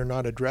that they're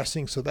not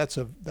addressing. So that's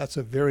a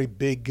very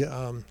big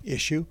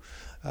issue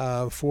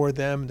for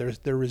them.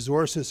 Their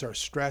resources are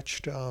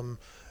stretched.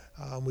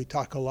 We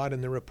talk a lot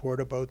in the report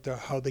about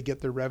how they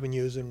get their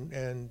revenues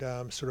and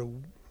sort of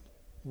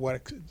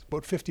what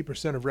about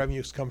 50% of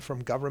revenues come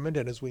from government,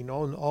 and as we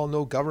all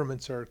know,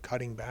 governments are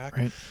cutting back.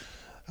 Right.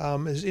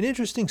 There's an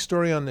interesting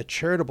story on the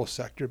charitable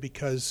sector,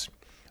 because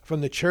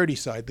from the charity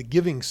side, the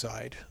giving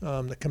side,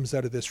 that comes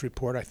out of this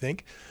report, I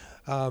think,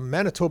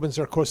 Manitobans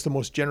are, of course, the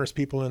most generous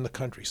people in the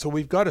country. So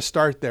we've got to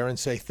start there and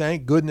say,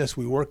 thank goodness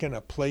we work in a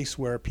place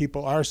where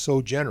people are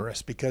so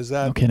generous, because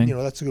that's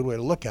a good way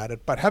to look at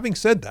it. But having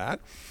said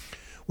that,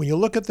 when you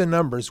look at the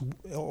numbers,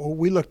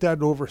 we looked at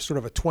it over sort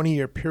of a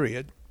 20-year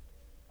period.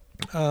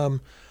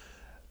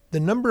 The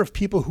number of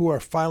people who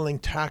are filing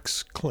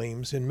tax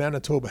claims in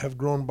Manitoba have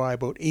grown by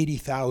about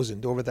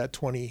 80,000 over that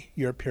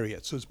 20-year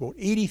period. So it's about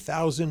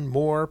 80,000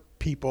 more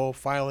people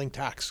filing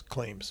tax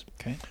claims.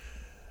 Okay.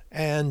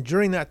 And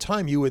during that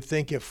time, you would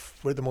think if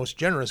we're the most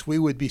generous, we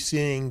would be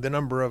seeing the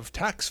number of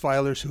tax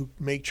filers who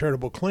make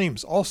charitable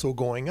claims also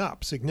going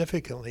up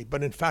significantly.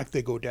 But in fact,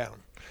 they go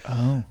down.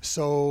 Oh.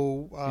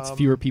 So it's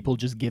fewer people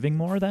just giving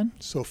more then?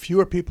 So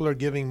fewer people are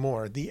giving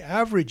more. The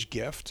average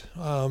gift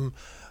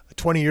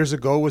 20 years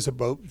ago was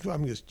about,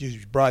 I'm going to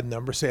use a broad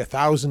number, say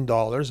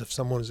 $1,000 if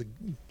someone is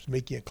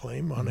making a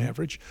claim on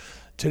average.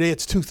 Today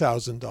it's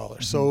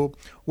 $2,000. So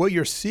what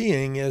you're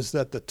seeing is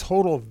that the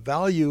total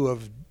value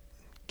of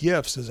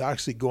gifts is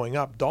actually going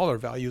up, dollar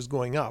value is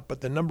going up,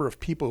 but the number of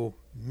people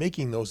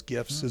making those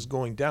gifts is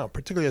going down,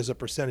 particularly as a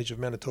percentage of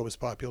Manitoba's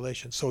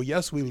population. So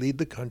yes, we lead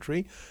the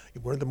country.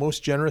 We're the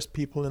most generous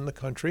people in the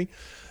country.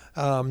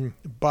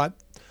 But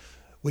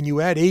when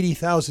you add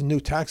 80,000 new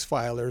tax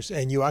filers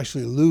and you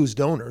actually lose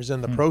donors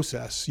in the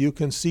process, you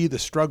can see the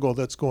struggle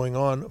that's going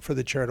on for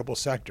the charitable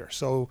sector.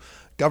 So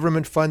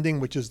government funding,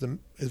 which is a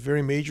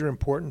very major,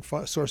 important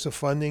source of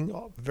funding,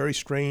 very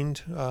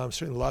strained,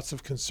 certainly lots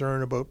of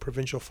concern about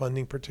provincial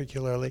funding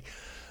particularly.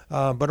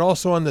 But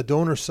also on the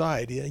donor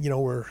side,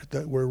 we're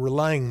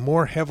relying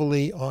more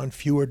heavily on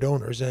fewer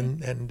donors,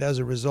 and as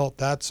a result,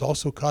 that's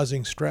also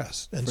causing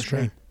stress and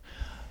strain. Sure.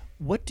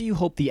 What do you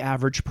hope the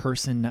average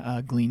person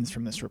gleans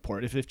from this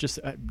report? If just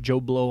Joe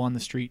Blow on the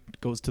street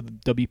goes to the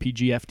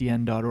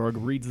WPGFDN.org,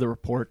 reads the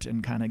report,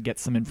 and kind of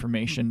gets some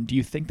information, do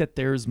you think that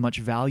there's much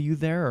value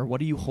there, or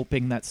what are you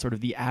hoping that sort of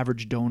the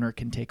average donor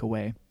can take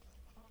away?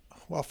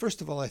 Well,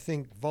 first of all, I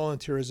think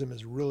volunteerism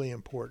is really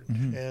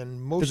important, and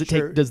most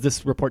does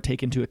this report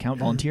take into account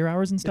volunteer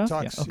hours and stuff?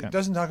 It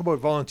doesn't talk about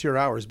volunteer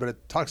hours, but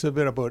it talks a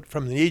bit about,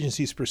 from the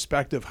agency's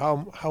perspective,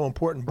 how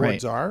important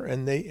boards are,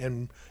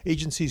 and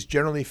agencies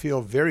generally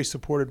feel very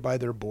supported by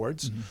their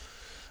boards.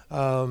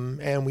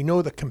 And we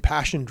know that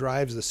compassion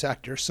drives the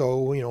sector,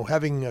 so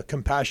having a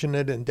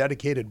compassionate and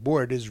dedicated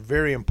board is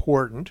very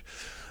important.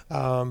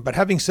 But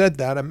having said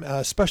that,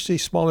 especially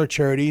smaller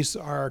charities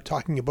are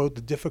talking about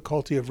the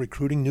difficulty of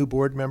recruiting new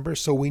board members.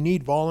 So we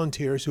need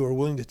volunteers who are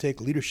willing to take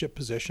leadership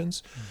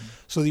positions.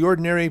 So the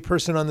ordinary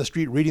person on the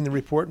street reading the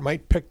report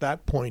might pick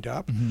that point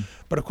up.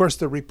 But of course,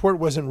 the report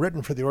wasn't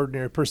written for the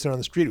ordinary person on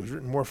the street. It was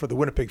written more for the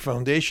Winnipeg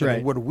Foundation. Right.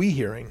 And what are we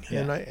hearing?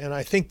 Yeah. And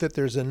I think that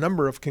there's a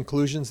number of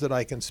conclusions that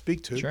I can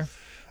speak to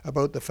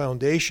about the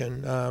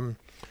foundation.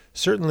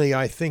 Certainly,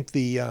 I think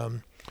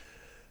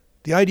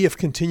the idea of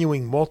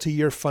continuing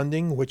multi-year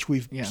funding, which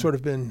we've sort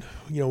of been,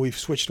 we've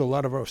switched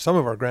some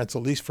of our grants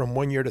at least from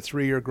 1 year to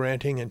 3 year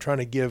granting and trying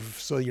to give,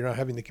 so you're not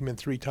having to come in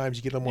 3 times,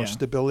 you get a little more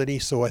stability.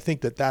 So I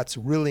think that that's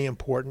really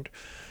important.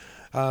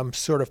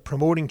 Sort of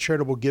promoting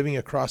charitable giving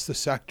across the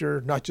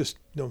sector, not just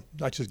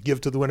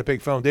give to the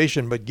Winnipeg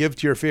Foundation, but give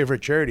to your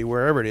favorite charity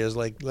wherever it is.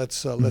 Like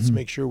let's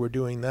make sure we're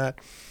doing that.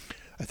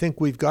 I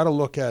think we've got to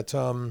look at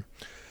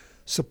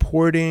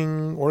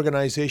supporting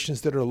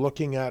organizations that are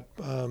looking at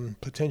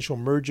potential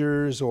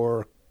mergers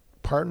or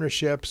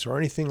partnerships or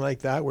anything like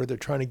that, where they're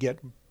trying to get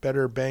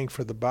better bang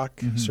for the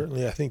buck.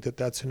 Certainly, I think that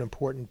that's an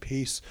important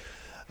piece.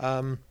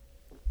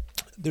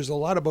 There's a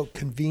lot about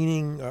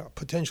convening,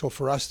 potential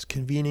for us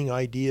convening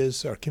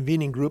ideas or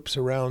convening groups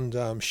around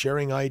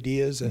sharing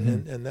ideas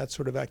and that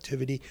sort of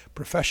activity.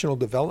 Professional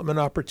development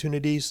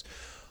opportunities.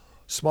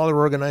 Smaller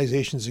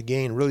organizations,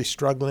 again, really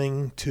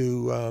struggling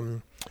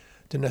to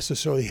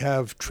necessarily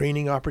have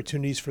training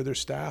opportunities for their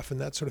staff and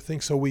that sort of thing.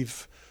 So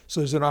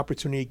there's an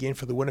opportunity again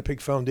for the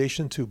Winnipeg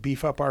Foundation to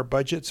beef up our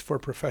budgets for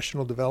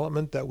professional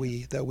development that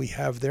we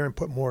have there and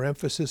put more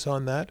emphasis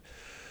on that.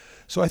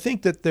 So I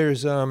think that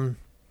there's I've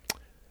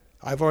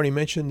already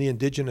mentioned the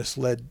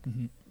Indigenous-led.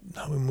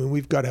 I mean,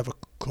 we've got to have a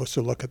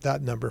closer look at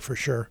that number for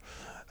sure,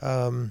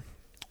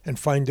 and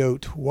find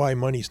out why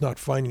money's not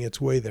finding its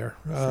way there.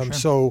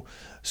 So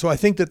I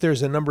think that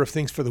there's a number of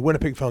things for the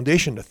Winnipeg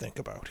Foundation to think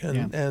about.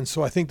 And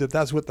so I think that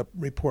that's what the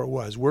report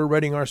was. We're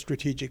writing our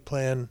strategic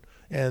plan,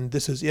 and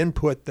this is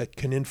input that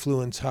can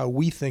influence how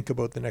we think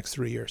about the next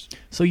 3 years.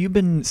 So you've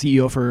been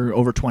CEO for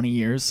over 20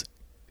 years.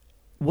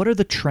 What are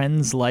the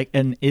trends like,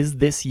 and is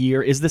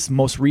this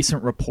most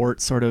recent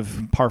report sort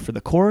of par for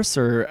the course,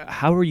 or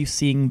how are you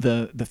seeing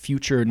the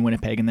future in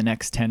Winnipeg in the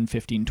next 10,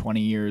 15, 20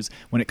 years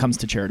when it comes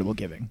to charitable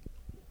giving?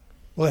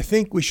 Well, I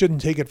think we shouldn't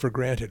take it for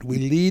granted. We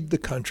lead the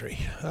country,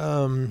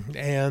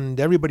 and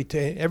everybody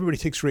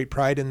takes great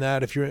pride in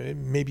that.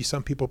 Maybe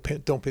some people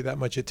don't pay that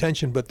much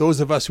attention, but those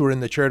of us who are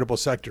in the charitable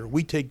sector,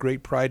 we take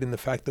great pride in the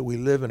fact that we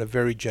live in a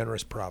very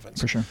generous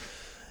province. For sure.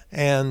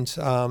 And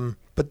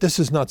but this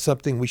is not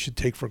something we should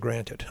take for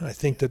granted. I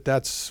think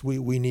that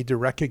we need to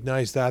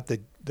recognize that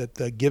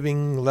the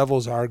giving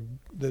levels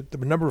the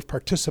number of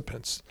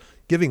participants,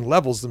 giving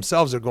levels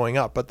themselves are going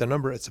up, but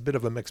it's a bit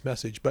of a mixed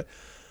message, but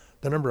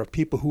the number of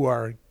people who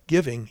are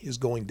giving is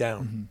going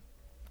down.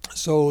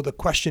 So the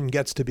question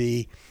gets to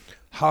be,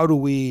 how do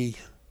we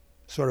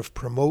sort of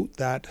promote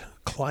that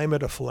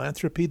climate of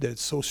philanthropy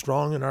that's so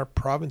strong in our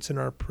province and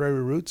our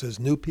prairie roots as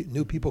new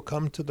people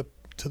come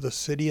to to the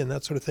city and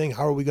that sort of thing.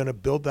 How are we going to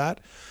build that?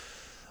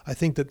 I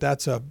think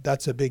that's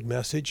a big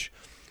message.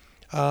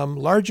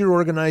 Larger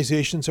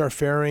organizations are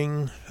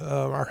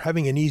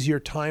having an easier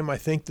time, I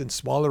think, than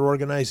smaller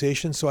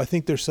organizations. So I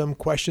think there's some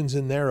questions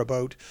in there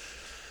about,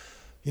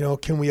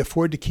 can we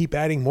afford to keep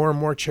adding more and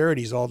more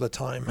charities all the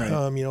time? Right.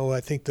 I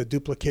think the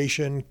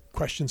duplication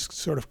questions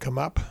sort of come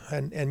up,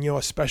 and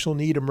a special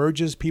need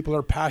emerges. People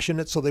are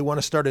passionate, so they want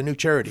to start a new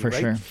charity, For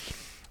right? sure.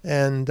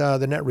 And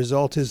the net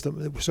result is that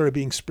we're sort of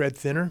being spread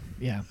thinner.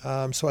 Yeah.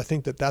 So I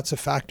think that's a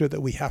factor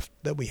that we have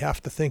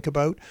to think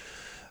about.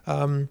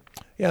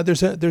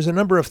 There's a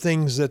number of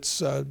things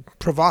that's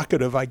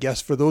provocative, I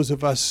guess, for those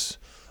of us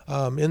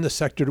in the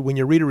sector, when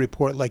you read a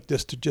report like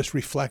this, to just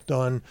reflect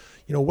on,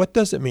 what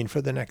does it mean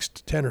for the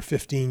next 10 or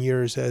 15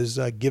 years as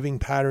giving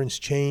patterns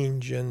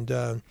change and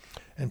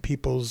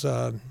people's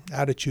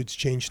attitudes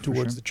change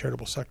towards the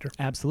charitable sector.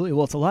 Absolutely.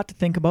 Well, it's a lot to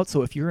think about.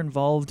 So if you're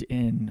involved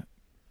in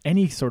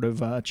any sort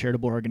of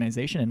charitable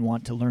organization and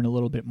want to learn a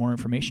little bit more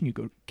information,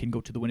 you can go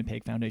to the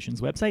Winnipeg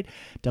Foundation's website,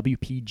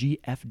 wpgfdn.org,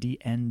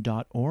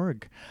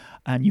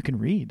 and you can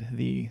read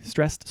the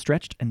Stressed,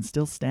 Stretched, and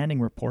Still Standing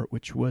report,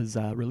 which was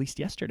released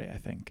yesterday, I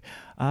think.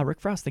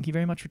 Rick Frost, thank you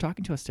very much for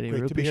talking to us today. Great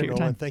We really to be here, appreciate your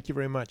Nolan. time. Thank you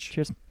very much.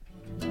 Cheers.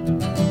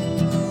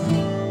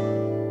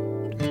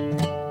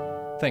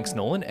 Thanks,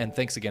 Nolan, and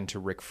thanks again to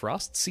Rick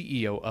Frost,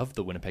 CEO of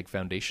the Winnipeg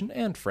Foundation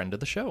and friend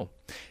of the show.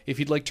 If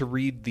you'd like to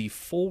read the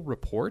full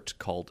report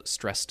called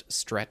Stressed,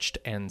 Stretched,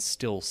 and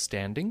Still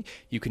Standing,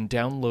 you can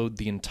download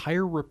the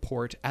entire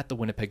report at the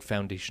Winnipeg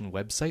Foundation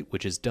website,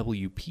 which is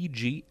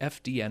wpgfdn.org.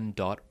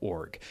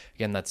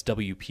 Again, that's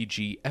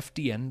wpgfdn.org.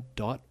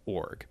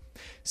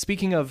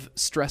 Speaking of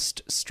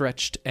stressed,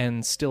 stretched,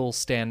 and still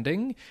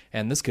standing,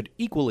 and this could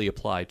equally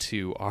apply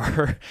to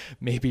our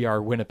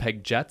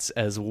Winnipeg Jets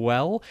as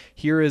well,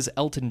 here is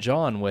Elton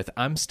John with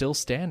I'm Still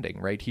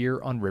Standing right here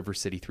on River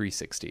City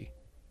 360.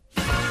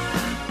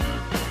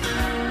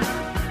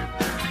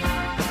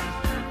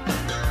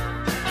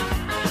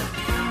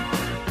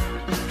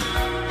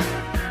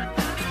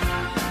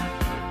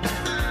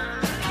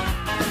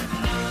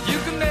 You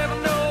can never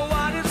know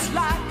what it's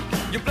like.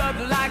 Your blood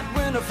like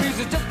winter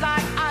freezes just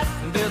like ice.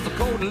 And there's a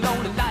cold and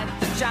lonely light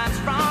that shines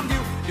from you.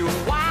 You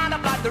wind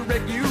up like the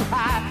wreck you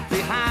hide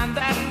behind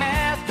that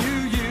mask you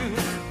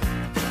use.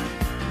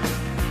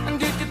 And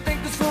did you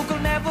think this fool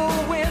could never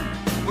win?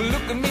 Well,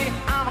 look at me,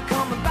 I'm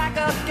coming back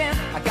again.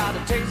 I got a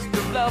taste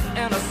of love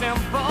in a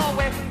simple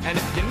way. And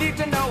if you need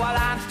to know while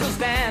I'm still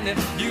standing,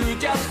 you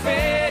just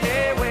fade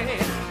away.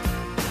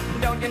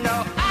 Don't you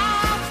know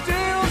I'm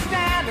still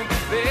standing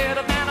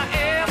better than I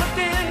ever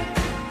did?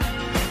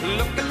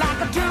 Looking like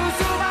a true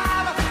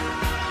survivor,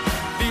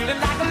 feeling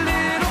like a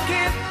little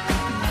kid.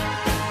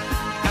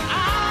 And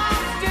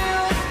I'm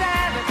still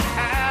standing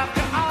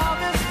after all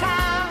this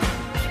time,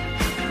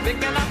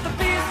 picking up the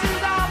pieces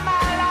of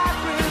my life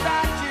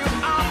without you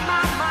on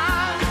my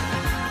mind.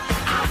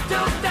 I'm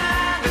still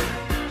standing.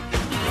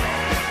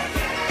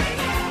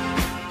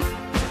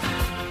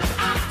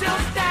 I'm still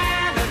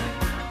standing.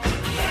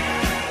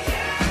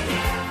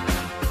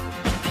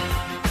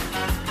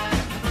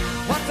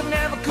 Once I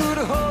never could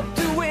have hoped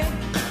to win.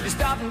 You're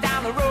starting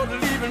down the road,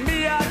 leaving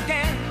me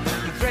again.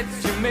 The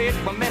threats you made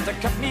were meant to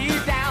cut me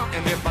down.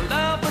 And if my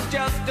love was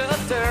just a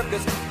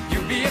circus,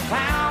 you'd be a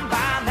clown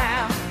by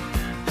now.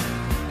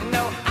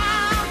 No,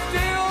 I'm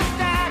still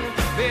standing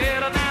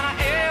better than I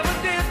ever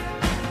did.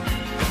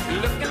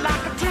 Looking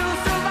like a true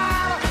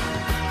survivor,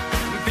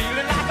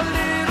 feeling like a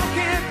little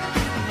kid.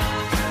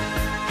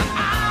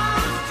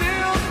 I'm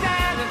still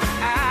standing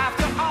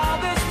after all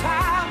this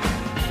time,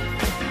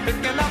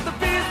 picking up the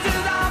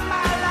pieces of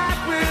my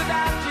life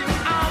without you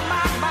on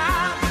my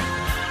mind.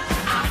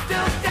 I'm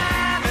still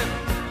standing.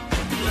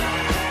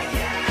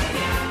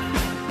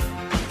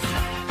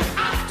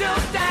 I'm still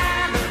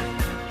standing.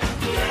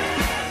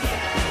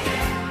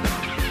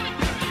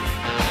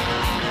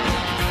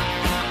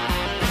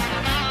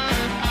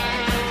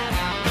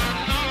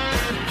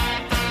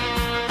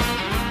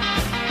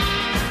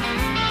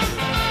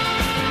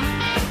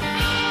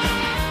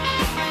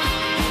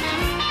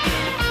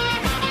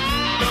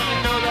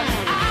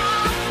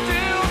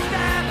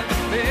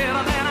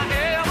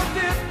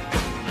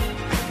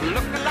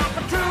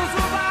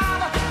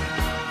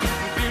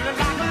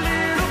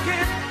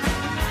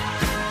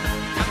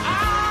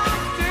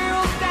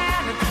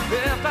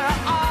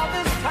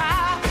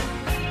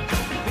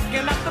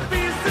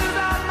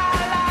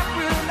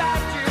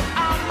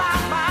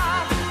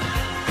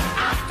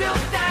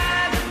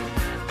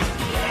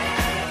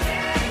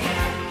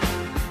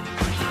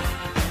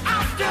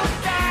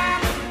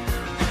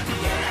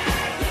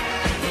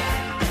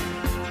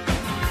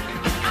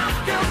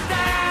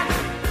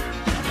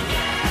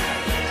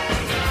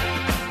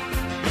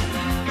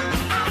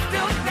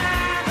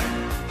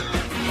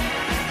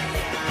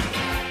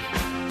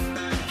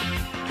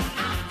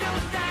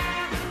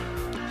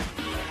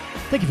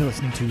 Thank you for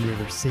listening to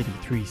River City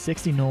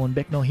 360. Nolan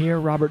Bicknell here,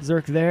 Robert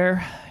Zirk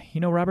there. You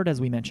know, Robert, as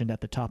we mentioned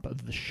at the top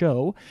of the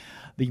show,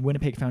 the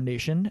Winnipeg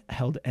Foundation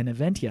held an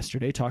event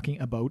yesterday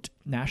talking about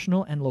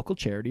national and local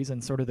charities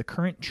and sort of the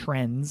current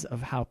trends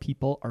of how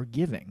people are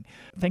giving.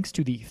 Thanks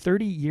to the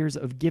 30 Years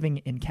of Giving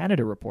in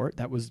Canada report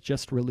that was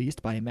just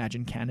released by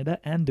Imagine Canada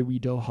and the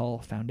Rideau Hall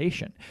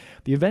Foundation.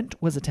 The event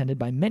was attended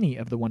by many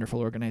of the wonderful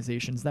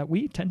organizations that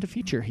we tend to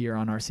feature here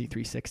on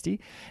RC360,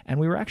 and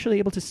we were actually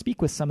able to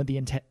speak with some of the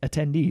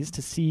attendees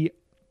to see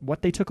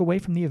what they took away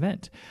from the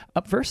event.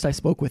 Up first, I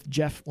spoke with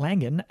Jeff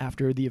Langen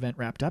after the event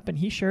wrapped up, and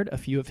he shared a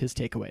few of his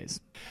takeaways.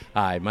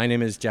 Hi, my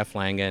name is Jeff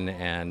Langen,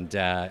 and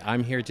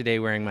I'm here today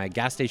wearing my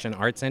Gas Station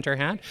Art Center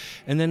hat,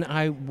 and then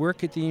I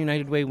work at the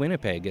United Way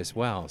Winnipeg as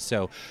well.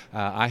 So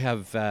I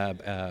have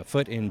a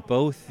foot in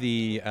both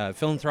the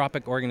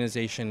philanthropic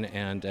organization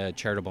and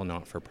charitable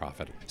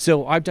not-for-profit.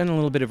 So I've done a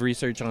little bit of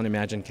research on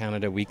Imagine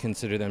Canada. We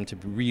consider them to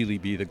really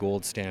be the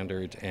gold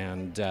standard,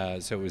 and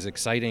so it was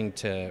exciting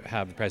to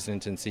have the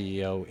president and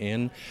CEO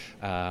in.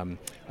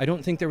 I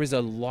don't think there was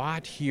a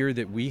lot here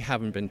that we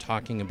haven't been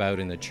talking about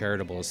in the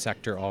charitable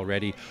sector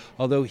already,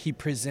 although he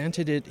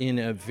presented it in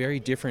a very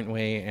different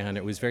way, and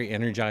it was very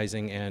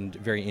energizing and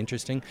very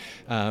interesting.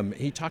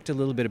 He talked a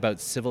little bit about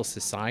civil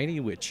society,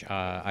 which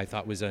I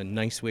thought was a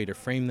nice way to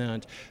frame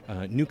that,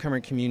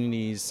 newcomer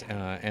communities,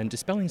 and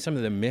dispelling some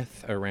of the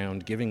myth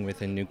around giving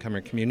within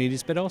newcomer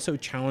communities, but also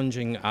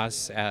challenging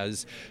us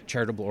as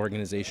charitable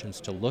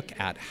organizations to look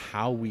at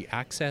how we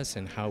access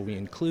and how we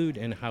include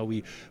and how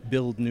we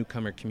build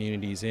newcomer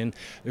communities in.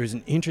 There's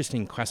an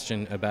interesting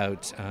question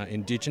about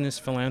Indigenous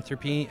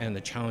philanthropy and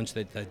the challenge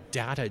that the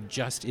data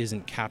just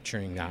isn't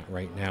capturing that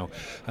right now.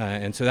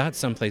 And so that's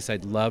someplace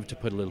I'd love to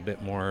put a little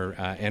bit more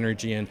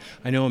energy in.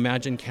 I know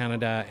Imagine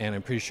Canada, and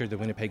I'm pretty sure the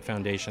Winnipeg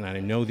Foundation, and I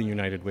know the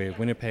United Way of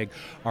Winnipeg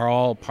are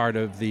all part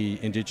of the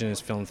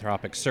Indigenous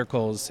philanthropic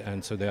circles,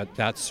 and so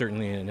that's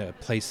certainly in a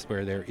place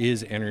where there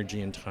is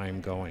energy and time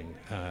going.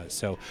 I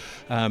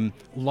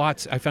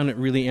found it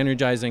really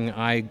energizing.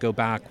 I go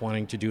back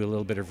wanting to do a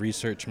little bit of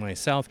research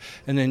myself,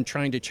 and then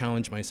trying to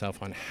challenge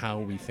myself on how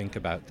we think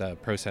about the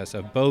process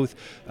of both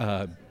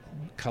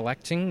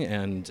collecting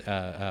and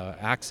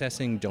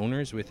accessing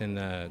donors within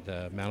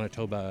the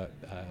Manitoba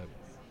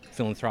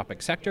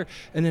philanthropic sector,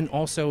 and then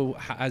also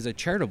as a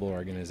charitable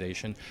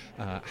organization,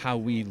 how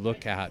we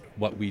look at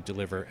what we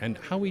deliver and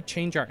how we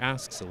change our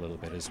asks a little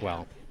bit as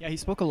well. Yeah, he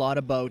spoke a lot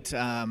about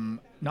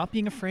not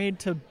being afraid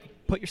to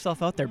put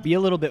yourself out there, be a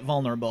little bit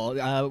vulnerable.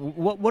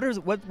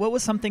 What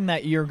was something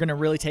that you're going to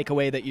really take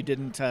away that you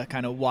didn't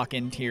kind of walk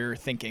into here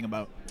thinking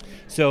about?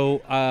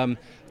 So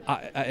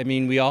I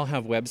mean, we all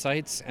have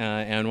websites,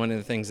 and one of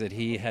the things that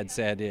he had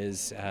said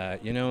is,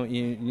 you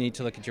need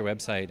to look at your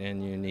website,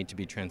 and you need to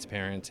be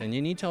transparent, and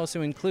you need to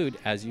also include,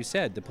 as you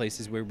said, the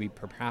places where we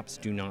perhaps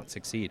do not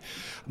succeed.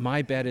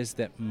 My bet is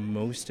that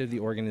most of the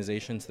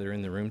organizations that are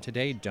in the room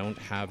today don't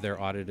have their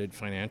audited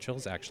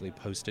financials actually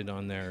posted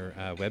on their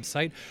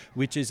website,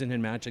 which is an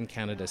Imagine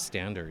Canada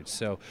standard.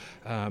 So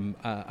on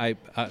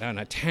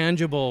a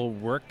tangible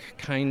work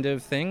kind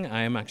of thing,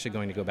 I am actually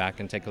going to go back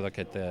and take a look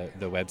at the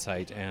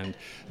website, and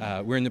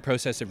we're in the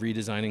process of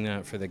redesigning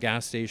that for the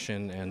gas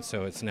station, and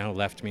so it's now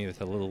left me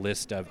with a little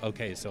list of,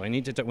 okay, so I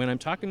need to, when I'm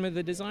talking with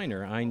the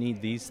designer, I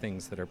need these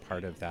things that are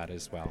part of that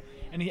as well.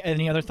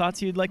 Any other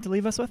thoughts you'd like to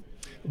leave us with?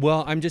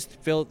 Well, I'm just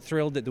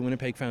thrilled that the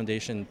Winnipeg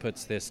Foundation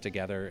puts this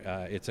together.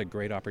 It's a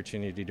great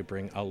opportunity to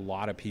bring a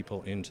lot of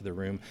people into the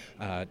room,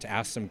 to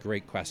ask some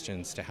great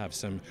questions, to have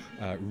some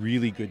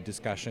really good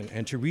discussion,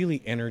 and to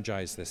really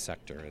energize this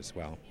sector as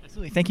well.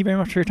 Absolutely. Thank you very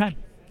much for your time.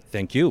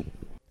 Thank you.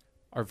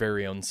 Our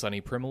very own Sonny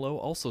Primolo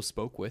also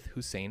spoke with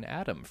Hussein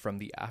Adam from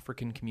the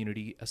African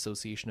Community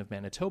Association of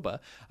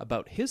Manitoba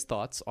about his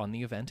thoughts on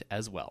the event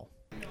as well.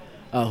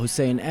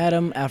 Hussein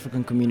Adam,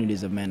 African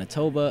Communities of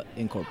Manitoba,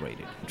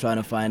 Incorporated. I'm trying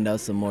to find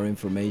out some more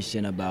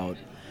information about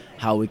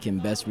how we can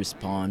best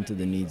respond to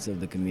the needs of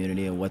the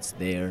community and what's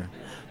there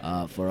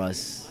for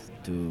us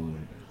to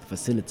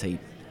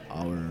facilitate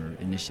our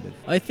initiative.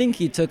 I think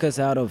he took us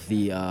out of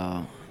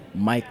the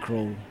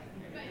micro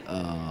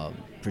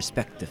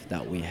perspective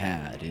that we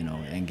had,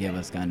 and gave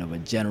us kind of a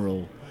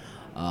general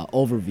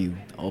overview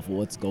of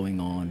what's going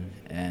on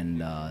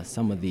and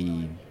some of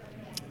the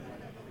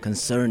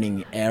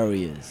concerning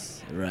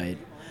areas, right?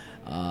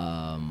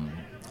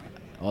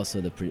 Also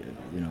the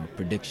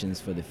predictions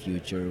for the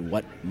future,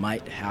 what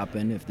might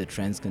happen if the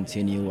trends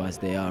continue as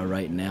they are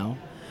right now.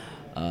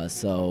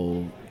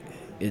 So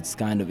it's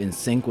kind of in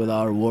sync with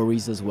our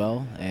worries as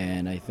well,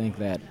 and I think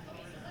that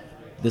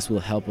this will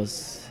help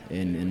us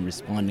in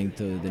responding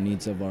to the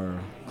needs of our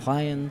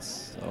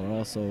clients or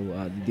also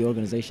the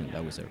organization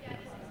that we serve.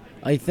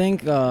 I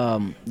think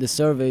the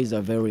surveys are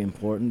very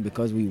important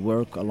because we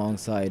work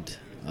alongside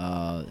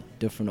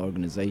different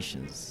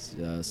organizations.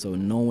 So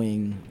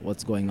knowing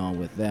what's going on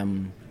with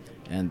them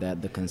and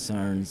that the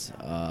concerns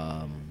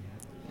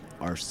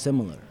are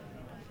similar,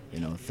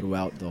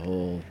 throughout the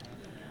whole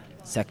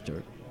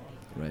sector,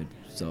 right?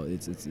 So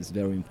it's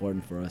very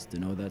important for us to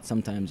know that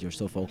sometimes you're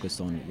so focused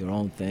on your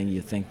own thing,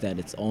 you think that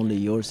it's only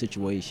your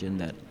situation,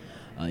 that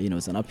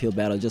it's an uphill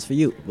battle just for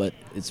you, but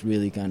it's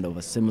really kind of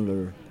a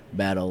similar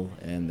battle,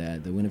 and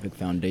that the Winnipeg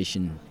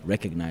Foundation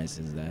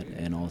recognizes that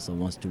and also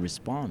wants to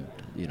respond,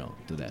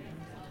 to that.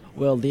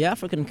 Well, the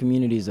African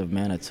Communities of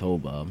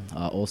Manitoba,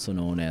 also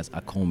known as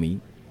ACOMI,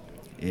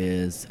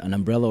 is an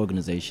umbrella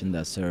organization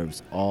that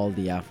serves all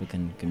the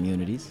African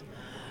communities.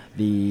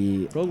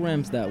 The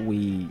programs that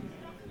we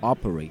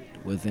operate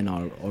within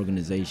our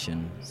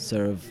organization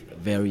serve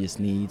various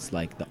needs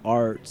like the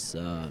arts,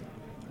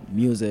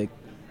 music,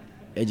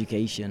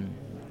 education.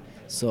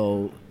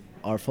 So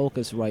our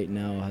focus right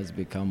now has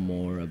become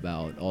more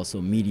about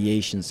also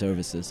mediation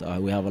services.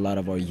 We have a lot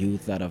of our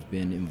youth that have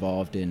been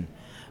involved in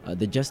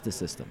the justice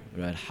system,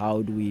 right?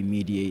 How do we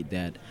mediate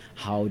that?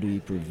 How do we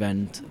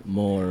prevent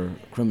more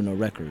criminal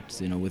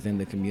records, within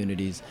the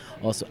communities?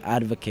 Also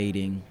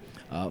advocating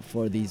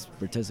for these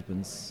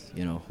participants,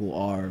 who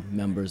are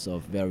members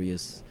of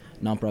various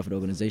nonprofit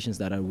organizations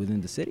that are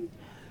within the city.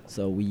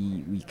 So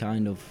we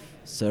kind of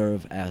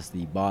serve as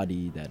the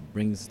body that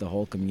brings the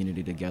whole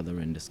community together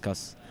and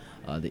discuss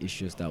the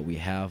issues that we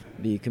have.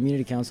 The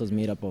community council is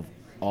made up of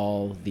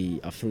all the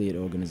affiliate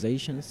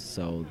organizations,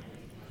 so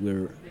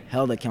we're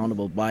held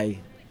accountable by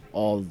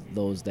all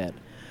those that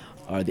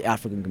are the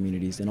African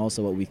communities and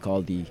also what we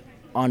call the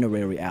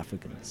honorary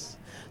Africans.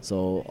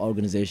 So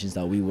organizations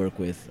that we work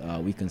with,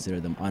 we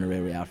consider them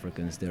honorary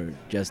Africans. They're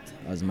just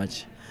as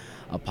much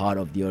a part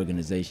of the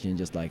organization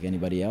just like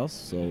anybody else.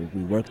 So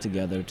we work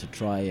together to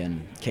try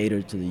and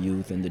cater to the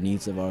youth and the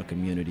needs of our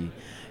community.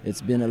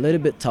 It's been a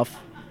little bit tough,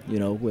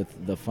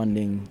 with the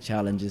funding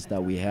challenges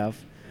that we have,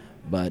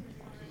 but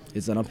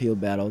it's an uphill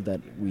battle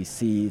that we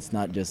see. It's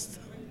not just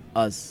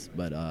us,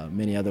 but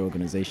many other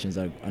organizations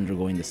are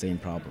undergoing the same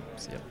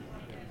problems. Yeah.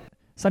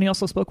 Sunny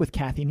also spoke with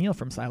Kathy Neal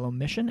from Siloam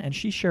Mission, and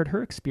she shared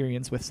her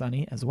experience with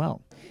Sunny as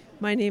well.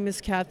 My name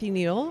is Kathy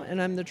Neal,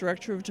 and I'm the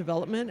Director of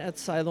Development at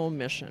Siloam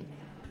Mission.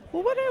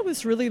 Well, what I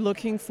was really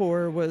looking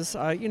for was,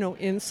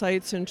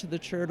 insights into the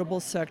charitable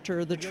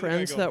sector, the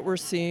trends that we're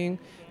seeing,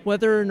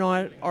 whether or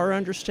not our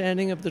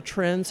understanding of the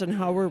trends and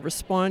how we're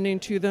responding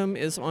to them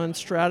is on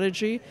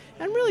strategy,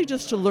 and really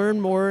just to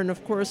learn more and,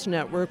 of course,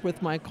 network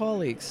with my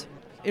colleagues.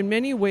 In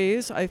many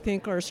ways, I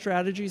think our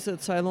strategies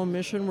at Siloam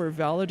Mission were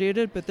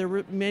validated, but there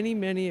were many,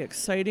 many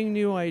exciting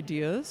new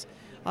ideas.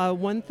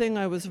 One thing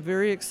I was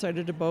very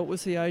excited about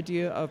was the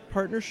idea of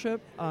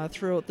partnership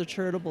throughout the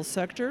charitable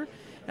sector.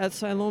 At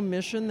Siloam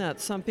Mission,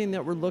 that's something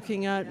that we're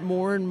looking at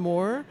more and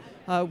more.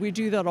 We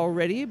do that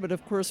already, but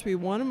of course we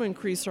want to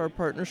increase our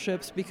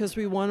partnerships because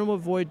we want to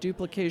avoid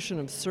duplication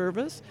of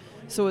service.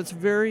 So it's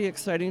very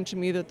exciting to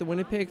me that the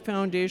Winnipeg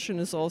Foundation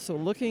is also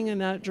looking in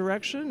that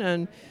direction,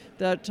 and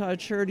that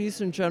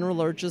charities in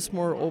general are just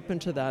more open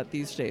to that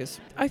these days.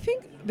 I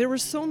think there were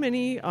so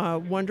many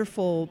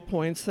wonderful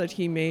points that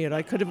he made.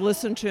 I could have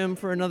listened to him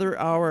for another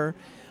hour.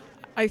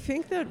 I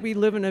think that we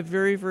live in a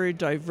very, very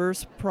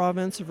diverse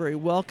province, a very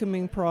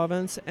welcoming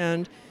province,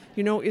 and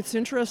it's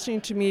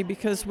interesting to me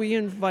because we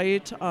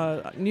invite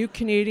new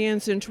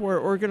Canadians into our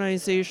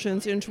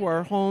organizations, into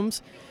our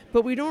homes,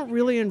 but we don't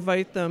really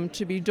invite them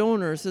to be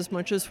donors as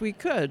much as we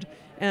could.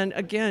 And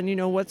again,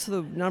 what's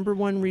the number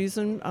one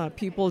reason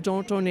people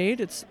don't donate?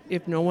 It's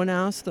if no one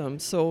asks them.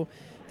 So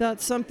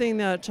that's something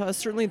that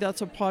certainly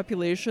that's a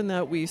population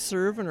that we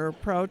serve and are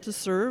proud to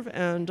serve.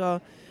 And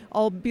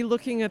I'll be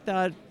looking at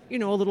that, a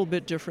little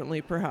bit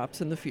differently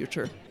perhaps in the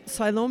future.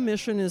 Siloam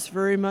Mission is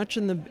very much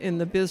in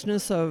the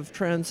business of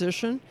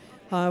transition.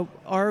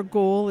 Our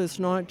goal is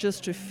not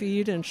just to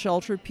feed and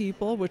shelter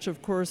people, which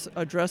of course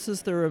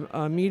addresses their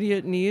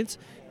immediate needs,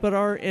 but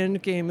our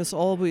end game is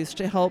always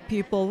to help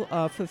people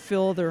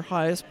fulfill their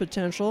highest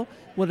potential,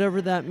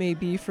 whatever that may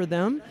be for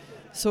them.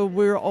 So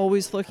we're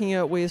always looking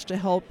at ways to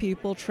help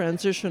people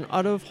transition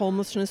out of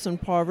homelessness and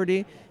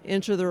poverty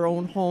into their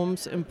own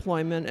homes,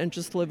 employment, and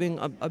just living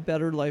a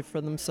better life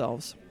for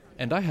themselves.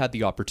 And I had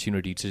the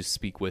opportunity to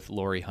speak with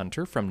Lori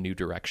Hunter from New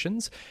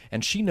Directions,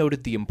 and she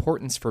noted the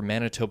importance for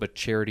Manitoba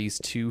charities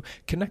to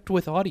connect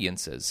with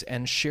audiences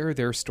and share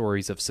their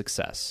stories of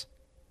success.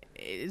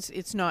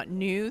 It's not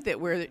new that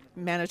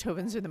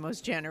Manitobans are the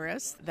most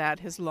generous.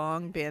 That has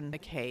long been the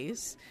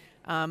case.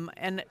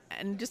 And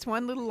just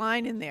one little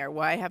line in there,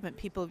 why haven't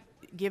people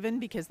given?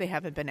 Because they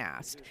haven't been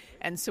asked.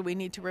 And so we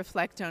need to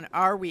reflect on,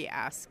 are we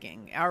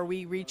asking? Are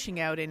we reaching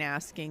out and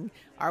asking?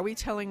 Are we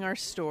telling our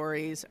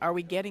stories? Are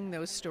we getting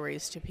those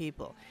stories to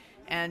people?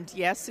 And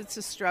yes, it's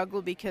a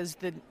struggle because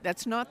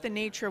that's not the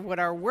nature of what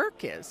our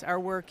work is. Our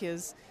work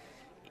is,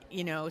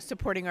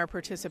 supporting our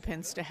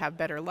participants to have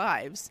better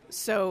lives.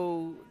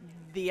 So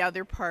the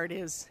other part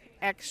is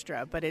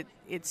extra, but it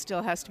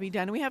still has to be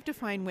done. We have to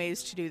find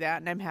ways to do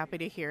that, and I'm happy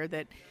to hear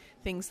that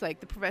things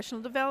like the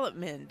professional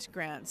development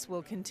grants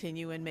will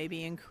continue and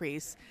maybe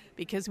increase,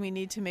 because we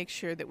need to make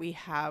sure that we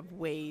have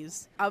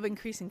ways of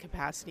increasing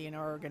capacity in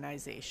our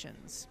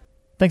organizations.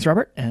 Thanks,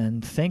 Robert,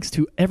 and thanks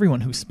to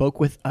everyone who spoke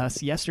with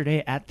us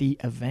yesterday at the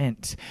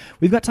event.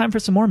 We've got time for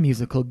some more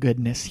musical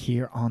goodness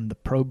here on the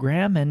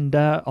program, and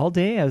all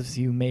day, as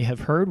you may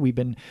have heard, we've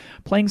been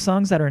playing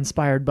songs that are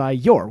inspired by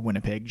your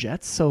Winnipeg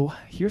Jets, so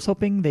here's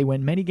hoping they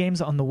win many games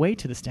on the way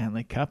to the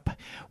Stanley Cup.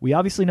 We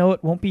obviously know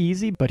it won't be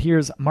easy, but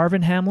here's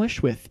Marvin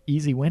Hamlish with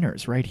Easy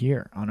Winners right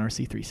here on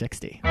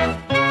RC360.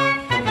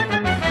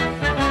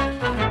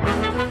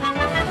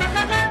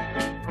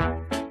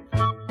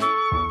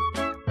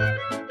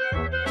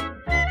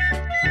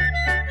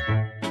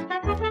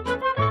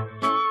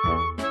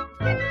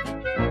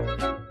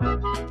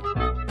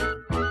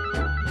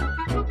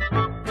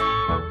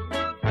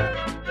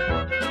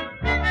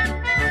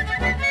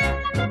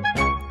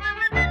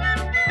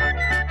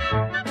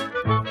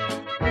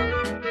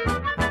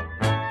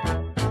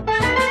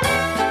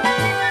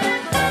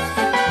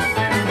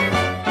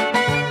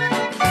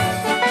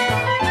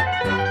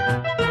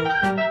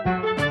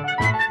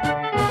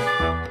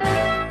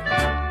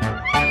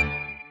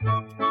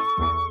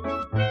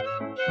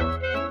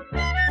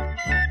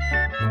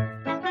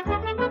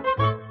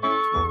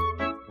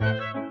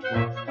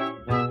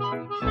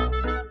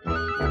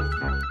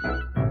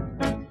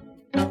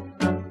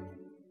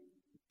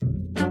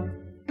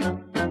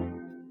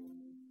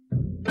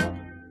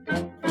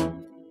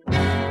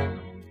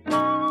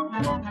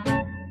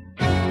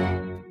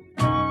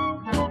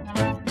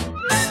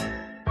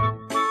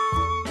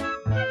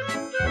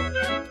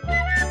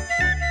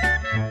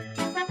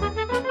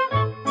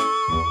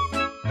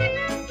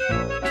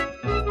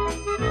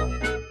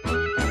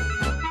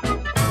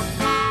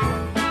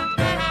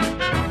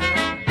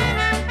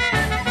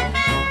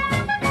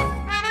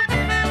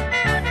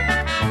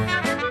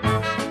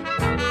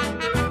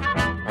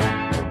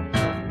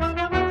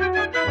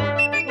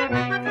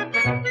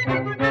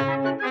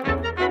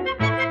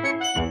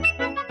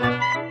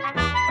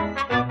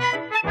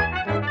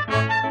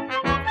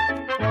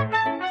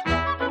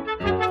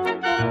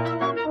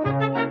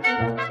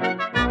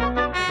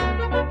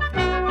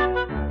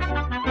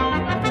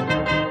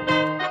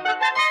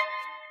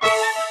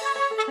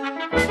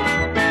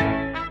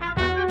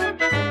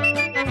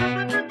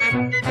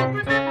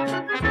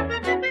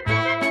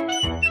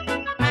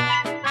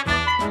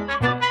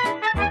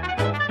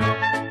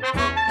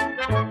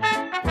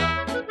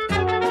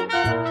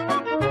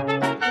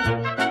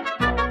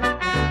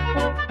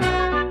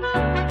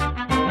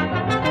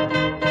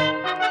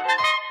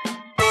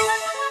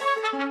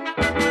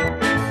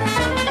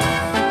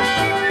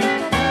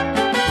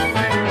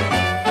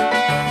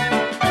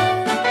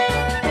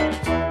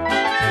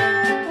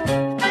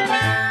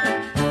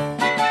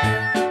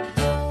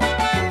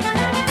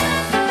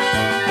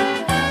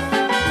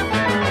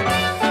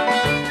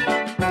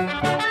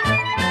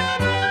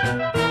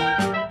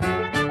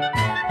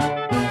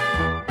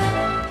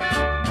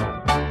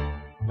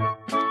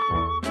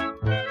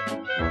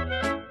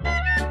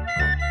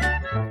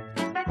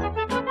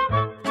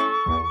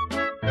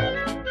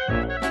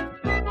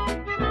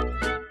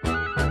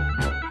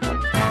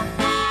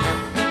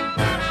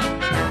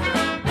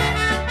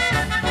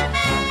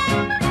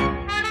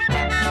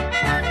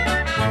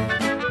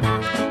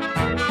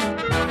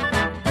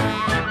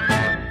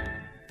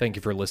 Thank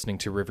you for listening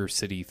to River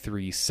City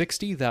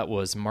 360. That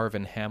was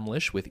Marvin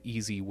Hamlish with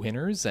Easy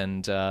Winners,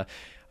 and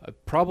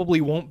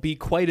probably won't be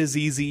quite as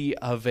easy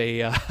of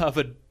a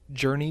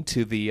journey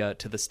to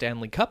the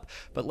Stanley Cup,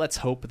 but let's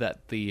hope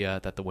that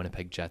the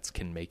Winnipeg Jets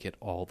can make it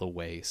all the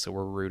way. So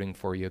we're rooting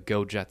for you.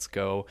 Go Jets,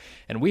 go!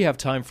 And we have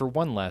time for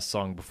one last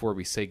song before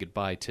we say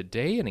goodbye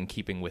today. And in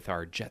keeping with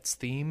our Jets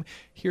theme,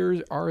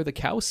 here are the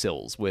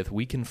Cowsills with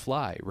 "We Can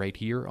Fly" right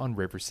here on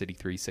River City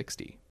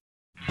 360.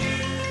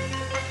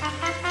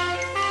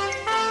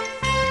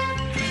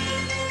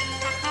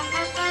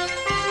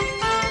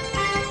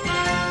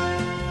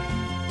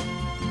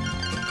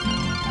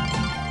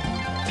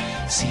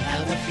 See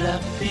how the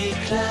fluffy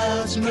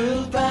clouds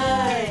move by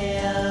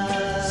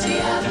us. See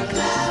how the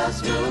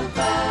clouds move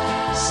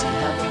by. See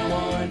how the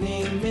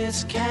morning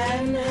mist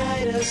can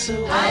hide us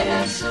away. Hide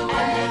us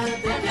away.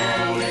 And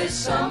now it's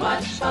so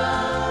much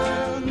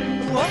fun.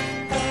 Whoa.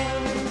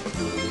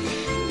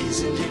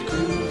 Isn't it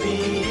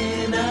groovy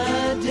in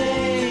a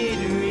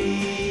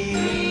daydream?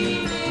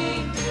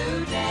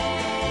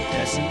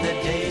 Doesn't the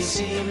day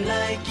seem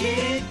like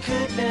it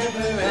could never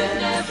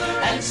end?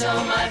 And so,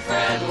 my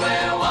friend,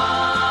 we're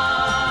one.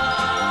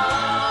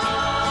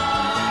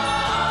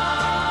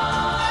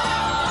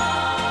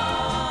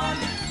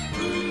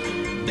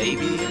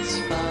 Maybe it's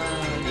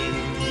funny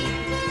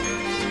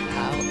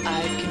how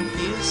I can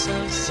feel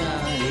so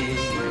sunny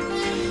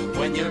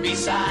when you're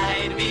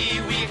beside me.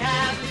 We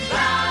can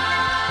fly.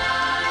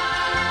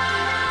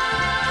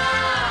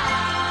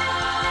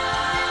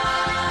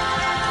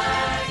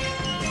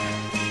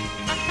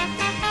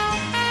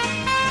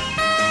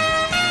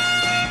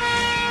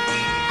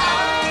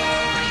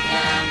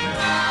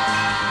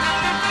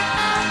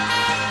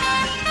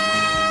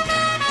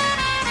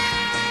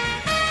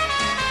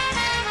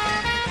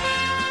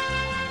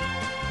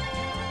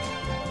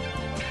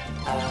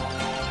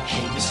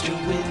 Hey, Mr.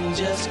 Wind,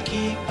 just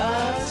keep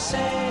us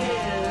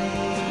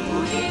sailing.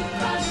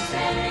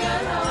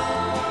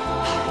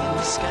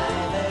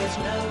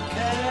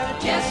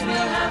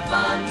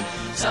 fun.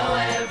 So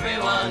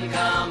everyone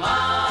come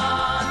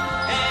on.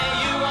 Hey,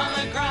 you on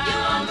the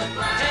ground,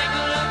 take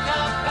a look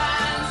up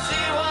and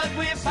see what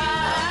we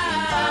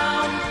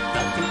found.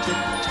 Nothing to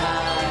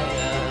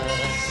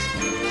tie us,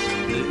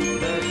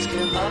 bluebirds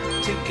come up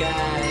to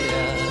guide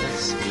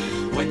us.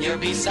 When you're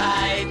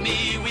beside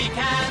me, we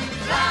can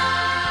fly.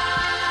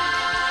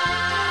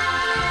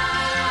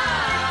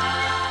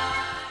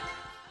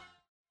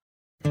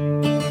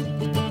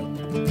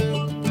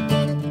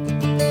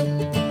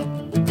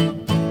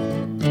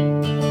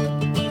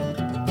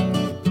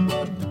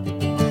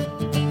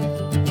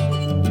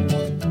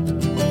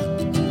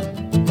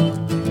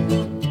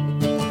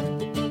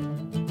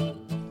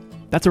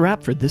 That's a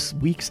wrap for this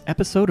week's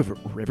episode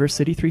of River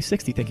City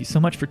 360. Thank you so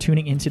much for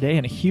tuning in today,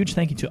 and a huge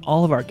thank you to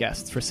all of our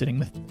guests for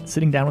sitting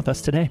down with us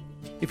today.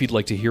 If you'd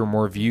like to hear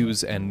more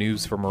views and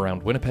news from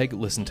around Winnipeg,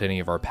 listen to any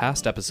of our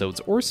past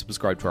episodes, or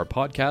subscribe to our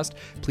podcast,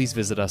 please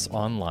visit us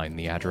online.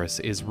 The address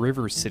is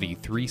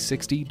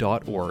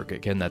rivercity360.org.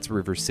 Again, that's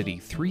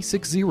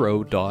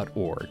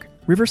rivercity360.org.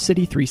 River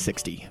City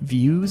 360,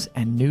 Views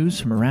and News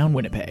from Around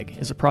Winnipeg,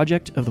 is a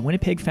project of the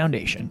Winnipeg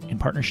Foundation in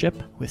partnership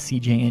with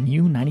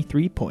CJNU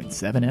 93.7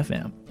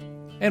 FM.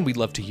 And we'd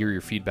love to hear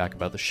your feedback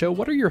about the show.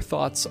 What are your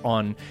thoughts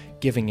on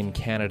giving in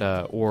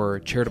Canada or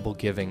charitable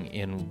giving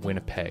in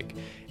Winnipeg?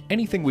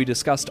 Anything we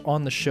discussed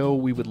on the show,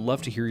 we would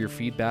love to hear your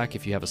feedback.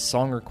 If you have a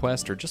song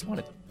request or just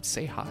want to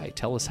say hi,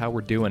 tell us how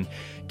we're doing,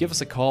 give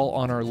us a call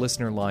on our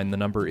listener line. The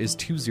number is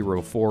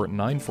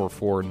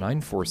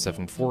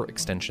 204-944-9474,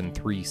 extension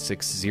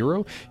 360.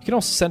 You can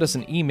also send us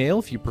an email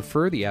if you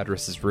prefer. The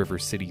address is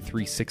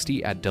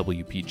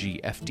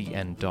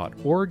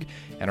rivercity360@wpgfdn.org.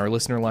 And our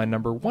listener line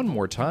number, one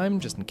more time,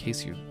 just in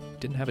case you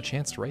didn't have a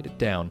chance to write it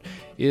down,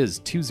 is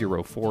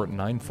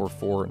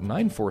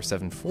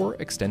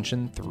 204-944-9474,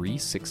 extension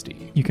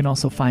 360. You can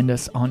also find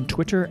us on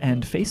Twitter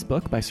and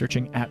Facebook by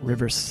searching at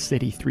River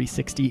City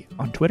 360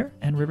 on Twitter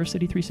and River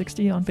City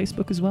 360 on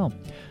Facebook as well.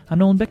 I'm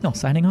Nolan Bicknell,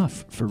 signing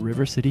off for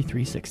River City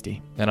 360.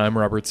 And I'm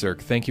Robert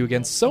Zirk. Thank you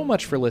again so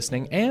much for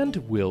listening, and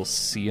we'll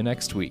see you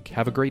next week.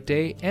 Have a great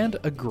day and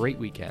a great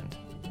weekend.